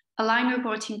where aligned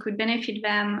reporting could benefit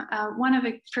them, one of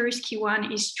the first key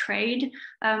one is trade.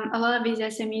 A lot of these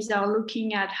SMEs are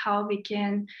looking at how they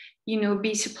can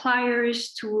be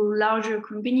suppliers to larger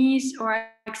companies or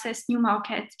access new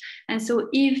markets. And so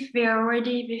if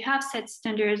they have set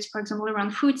standards, for example,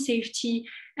 around food safety,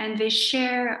 and they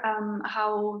share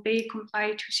how they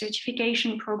comply to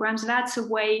certification programs, that's a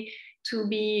way to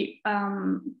be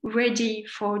ready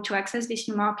to access these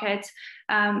new markets,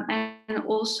 and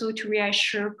also to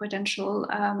reassure potential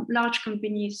large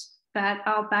companies that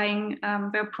are buying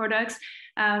their products,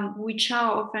 which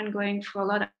are often going through a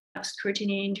lot of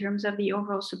scrutiny in terms of the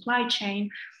overall supply chain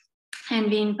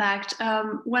and the impact.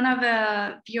 One of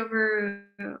the other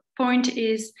point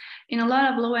is in a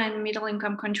lot of low and middle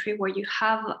income countries where you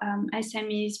have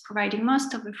SMEs providing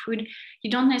most of the food,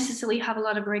 you don't necessarily have a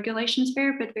lot of regulations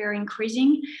there, but they're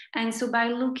increasing. And so by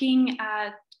looking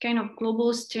at kind of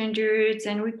global standards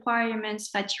and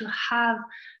requirements that you have,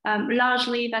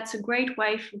 largely that's a great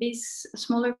way for these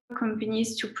smaller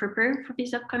companies to prepare for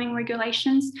these upcoming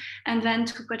regulations and then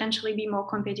to potentially be more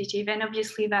competitive. And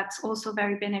obviously that's also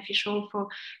very beneficial for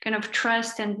kind of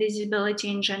trust and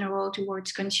visibility in general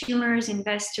towards consumers,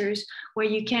 investors, where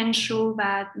you can show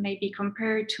that maybe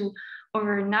compared to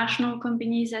other national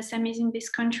companies, SMEs in these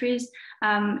countries,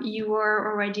 you are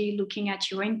already looking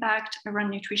at your impact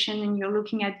around nutrition, and you're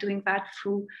looking at doing that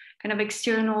through kind of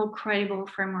external credible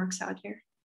frameworks out there.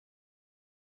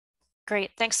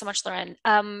 Great, thanks so much, Loren.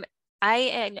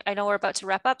 I know we're about to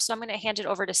wrap up, so I'm going to hand it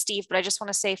over to Steve, but I just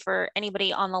want to say for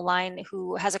anybody on the line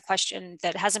who has a question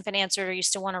that hasn't been answered or you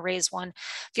still want to raise one,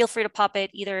 feel free to pop it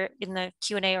either in the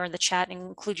Q&A or in the chat and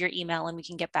include your email and we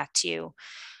can get back to you.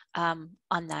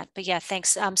 on that. But yeah,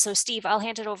 thanks. So Steve, I'll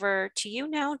hand it over to you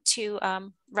now to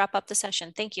wrap up the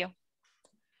session. Thank you.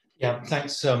 Yeah,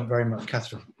 thanks very much,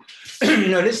 Catherine.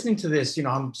 Listening to this,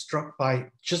 I'm struck by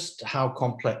just how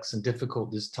complex and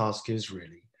difficult this task is,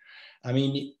 really. I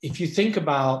mean, if you think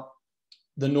about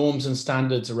the norms and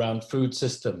standards around food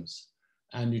systems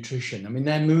and nutrition, I mean,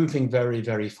 they're moving very,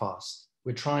 very fast.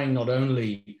 We're trying not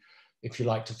only, if you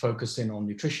like, to focus in on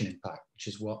nutrition impact, which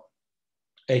is what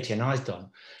ATNI has done,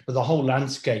 but the whole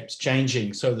landscape's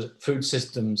changing so that food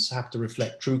systems have to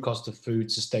reflect true cost of food,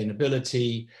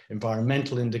 sustainability,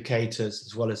 environmental indicators,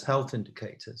 as well as health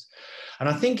indicators. And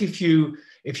I think if you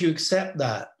accept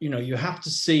that, you have to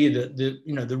see that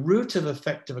the root of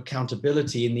effective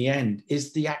accountability in the end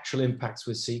is the actual impacts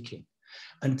we're seeking.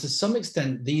 And to some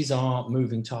extent, these are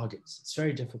moving targets. It's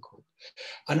very difficult.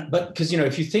 But because,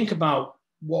 if you think about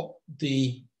what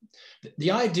the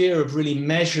idea of really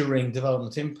measuring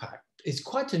development impact is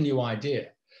quite a new idea.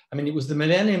 I mean, it was the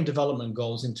Millennium Development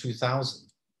Goals in 2000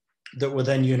 that were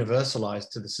then universalized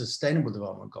to the Sustainable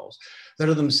Development Goals that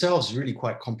are themselves really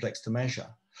quite complex to measure.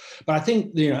 But I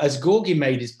think, as Gorgi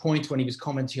made his point when he was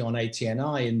commenting on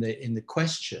ATNI in the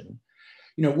question,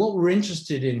 what we're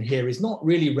interested in here is not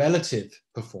really relative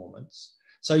performance.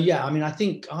 So yeah, I mean, I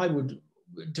think I would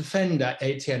defend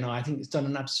ATNI. I think it's done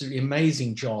an absolutely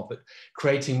amazing job at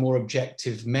creating more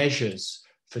objective measures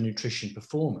for nutrition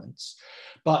performance.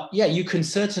 But yeah, you can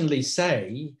certainly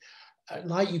say,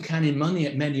 like you can in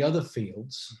many other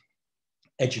fields,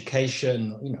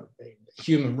 education,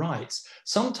 human rights,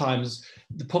 sometimes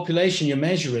the population you're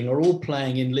measuring are all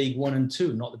playing in League 1 and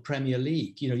 2, not the Premier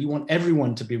League. You want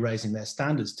everyone to be raising their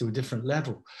standards to a different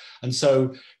level. And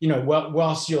so,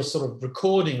 whilst you're sort of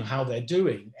recording how they're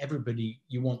doing, everybody,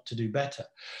 you want to do better.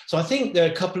 So I think there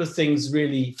are a couple of things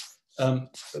really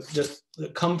that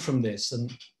come from this.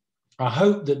 And I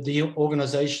hope that the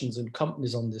organizations and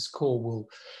companies on this call will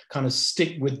kind of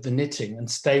stick with the knitting and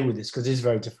stay with this, because it is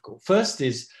very difficult. First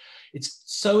is, it's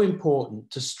so important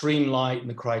to streamline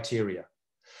the criteria.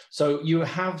 So you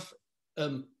have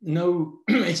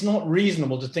it's not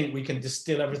reasonable to think we can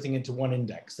distill everything into one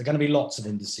index. There are going to be lots of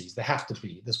indices. There have to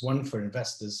be. There's one for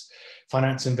investors,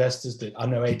 finance investors that I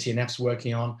know ATNF's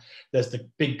working on. There's the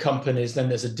big companies. Then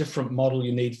there's a different model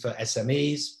you need for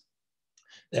SMEs.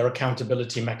 Their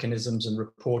accountability mechanisms and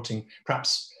reporting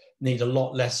perhaps need a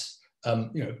lot less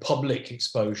public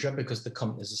exposure because the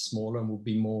companies are smaller and will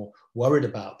be more worried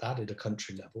about that at a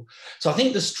country level. So I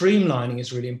think the streamlining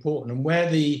is really important, and where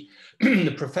the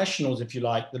professionals, if you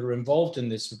like, that are involved in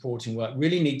this reporting work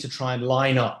really need to try and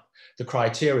line up the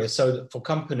criteria so that for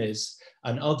companies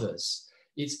and others,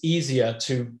 it's easier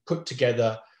to put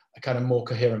together a kind of more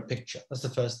coherent picture. That's the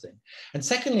first thing. And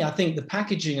secondly, I think the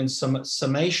packaging and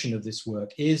summation of this work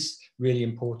is really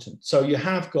important. So you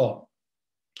have got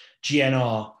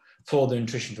GNR for the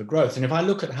Nutrition for Growth. And if I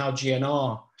look at how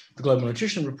GNR, the Global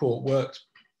Nutrition Report, worked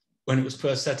when it was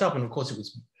first set up, and of course it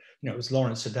was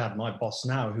Lawrence Haddad, my boss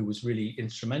now, who was really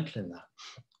instrumental in that.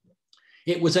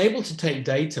 It was able to take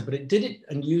data, but it did it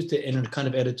and used it in a kind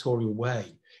of editorial way.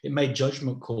 It made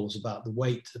judgment calls about the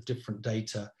weight of different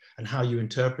data and how you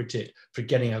interpret it for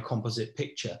getting a composite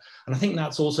picture. And I think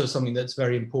that's also something that's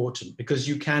very important, because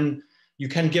you can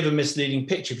give a misleading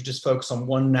picture if you just focus on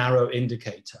one narrow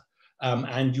indicator.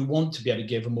 And you want to be able to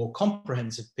give a more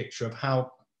comprehensive picture of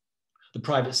how the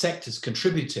private sector is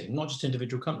contributing, not just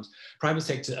individual companies. Private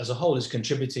sector as a whole is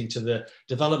contributing to the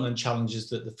development challenges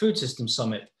that the Food Systems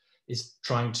Summit is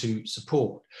trying to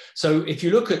support. So if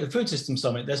you look at the Food Systems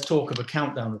Summit, there's talk of a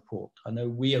countdown report. I know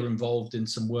we are involved in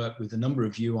some work with a number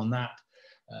of you on that.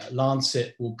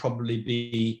 Lancet will probably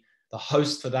be the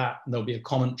host for that, and there'll be a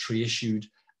commentary issued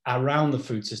around the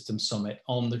Food Systems Summit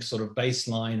on the sort of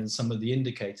baseline and some of the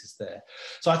indicators there.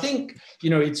 So I think,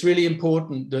 it's really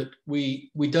important that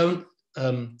we don't,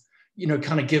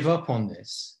 kind of give up on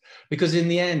this, because in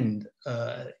the end,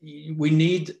 we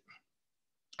need,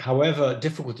 however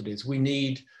difficult it is, we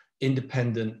need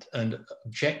independent and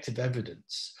objective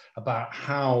evidence about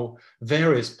how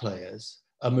various players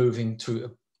are moving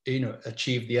to,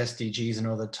 achieve the SDGs and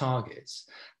other targets.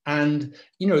 And,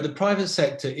 the private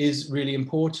sector is really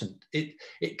important.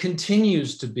 It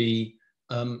continues to be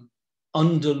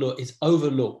it's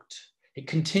overlooked. It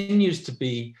continues to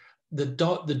be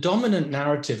the dominant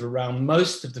narrative around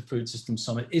most of the Food Systems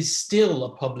Summit is still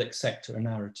a public sector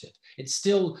narrative. It's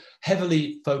still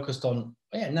heavily focused on,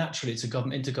 naturally it's a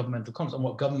intergovernmental conference on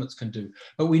what governments can do.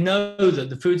 But we know that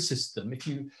the food system, if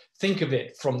you think of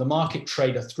it from the market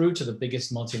trader through to the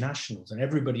biggest multinationals and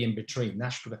everybody in between,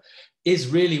 is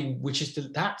really,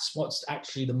 that's what's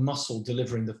actually the muscle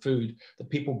delivering the food that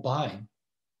people buy.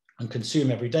 and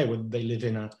consume every day, whether they live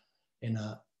in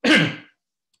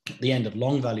the end of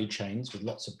long value chains with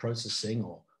lots of processing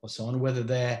or so on, whether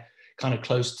they're kind of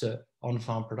close to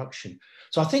on-farm production.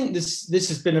 So I think this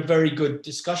has been a very good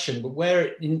discussion, but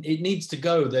where it needs to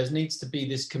go, there needs to be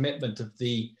this commitment of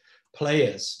the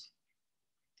players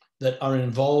that are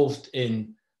involved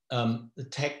in the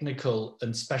technical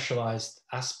and specialized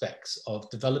aspects of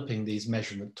developing these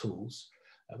measurement tools,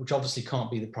 which obviously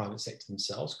can't be the private sector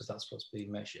themselves, because that's what's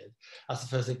being measured. That's the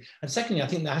first thing. And secondly, I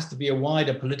think there has to be a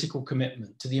wider political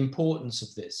commitment to the importance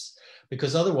of this,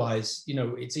 because otherwise, you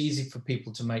know, it's easy for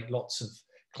people to make lots of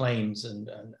claims and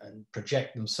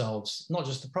project themselves, not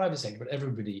just the private sector, but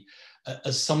everybody,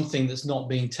 as something that's not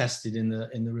being tested in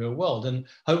the real world. And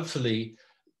hopefully,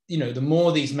 you know, the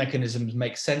more these mechanisms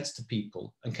make sense to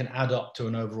people and can add up to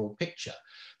an overall picture,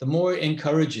 the more it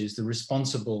encourages the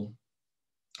responsible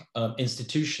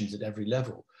institutions at every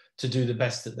level to do the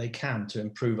best that they can to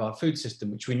improve our food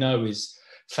system, which we know is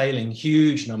failing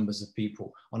huge numbers of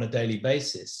people on a daily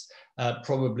basis,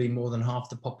 probably more than half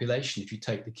the population if you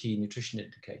take the key nutrition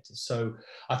indicators. So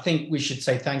I think we should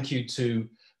say thank you to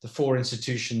the 4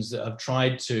 institutions that have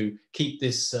tried to keep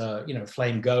this you know,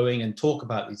 flame going and talk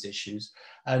about these issues.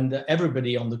 And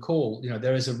everybody on the call, you know,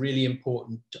 there is a really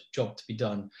important job to be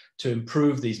done to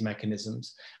improve these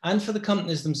mechanisms, and for the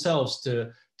companies themselves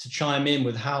to chime in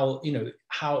with how, you know,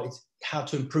 how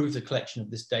to improve the collection of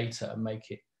this data and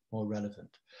make it more relevant.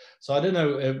 So I don't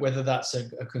know whether that's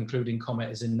a concluding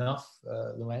comment is enough,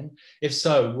 Luann. If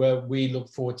so, we look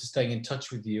forward to staying in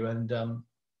touch with you and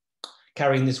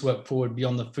carrying this work forward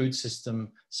beyond the Food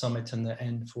System Summit and the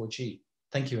N4G.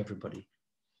 Thank you, everybody.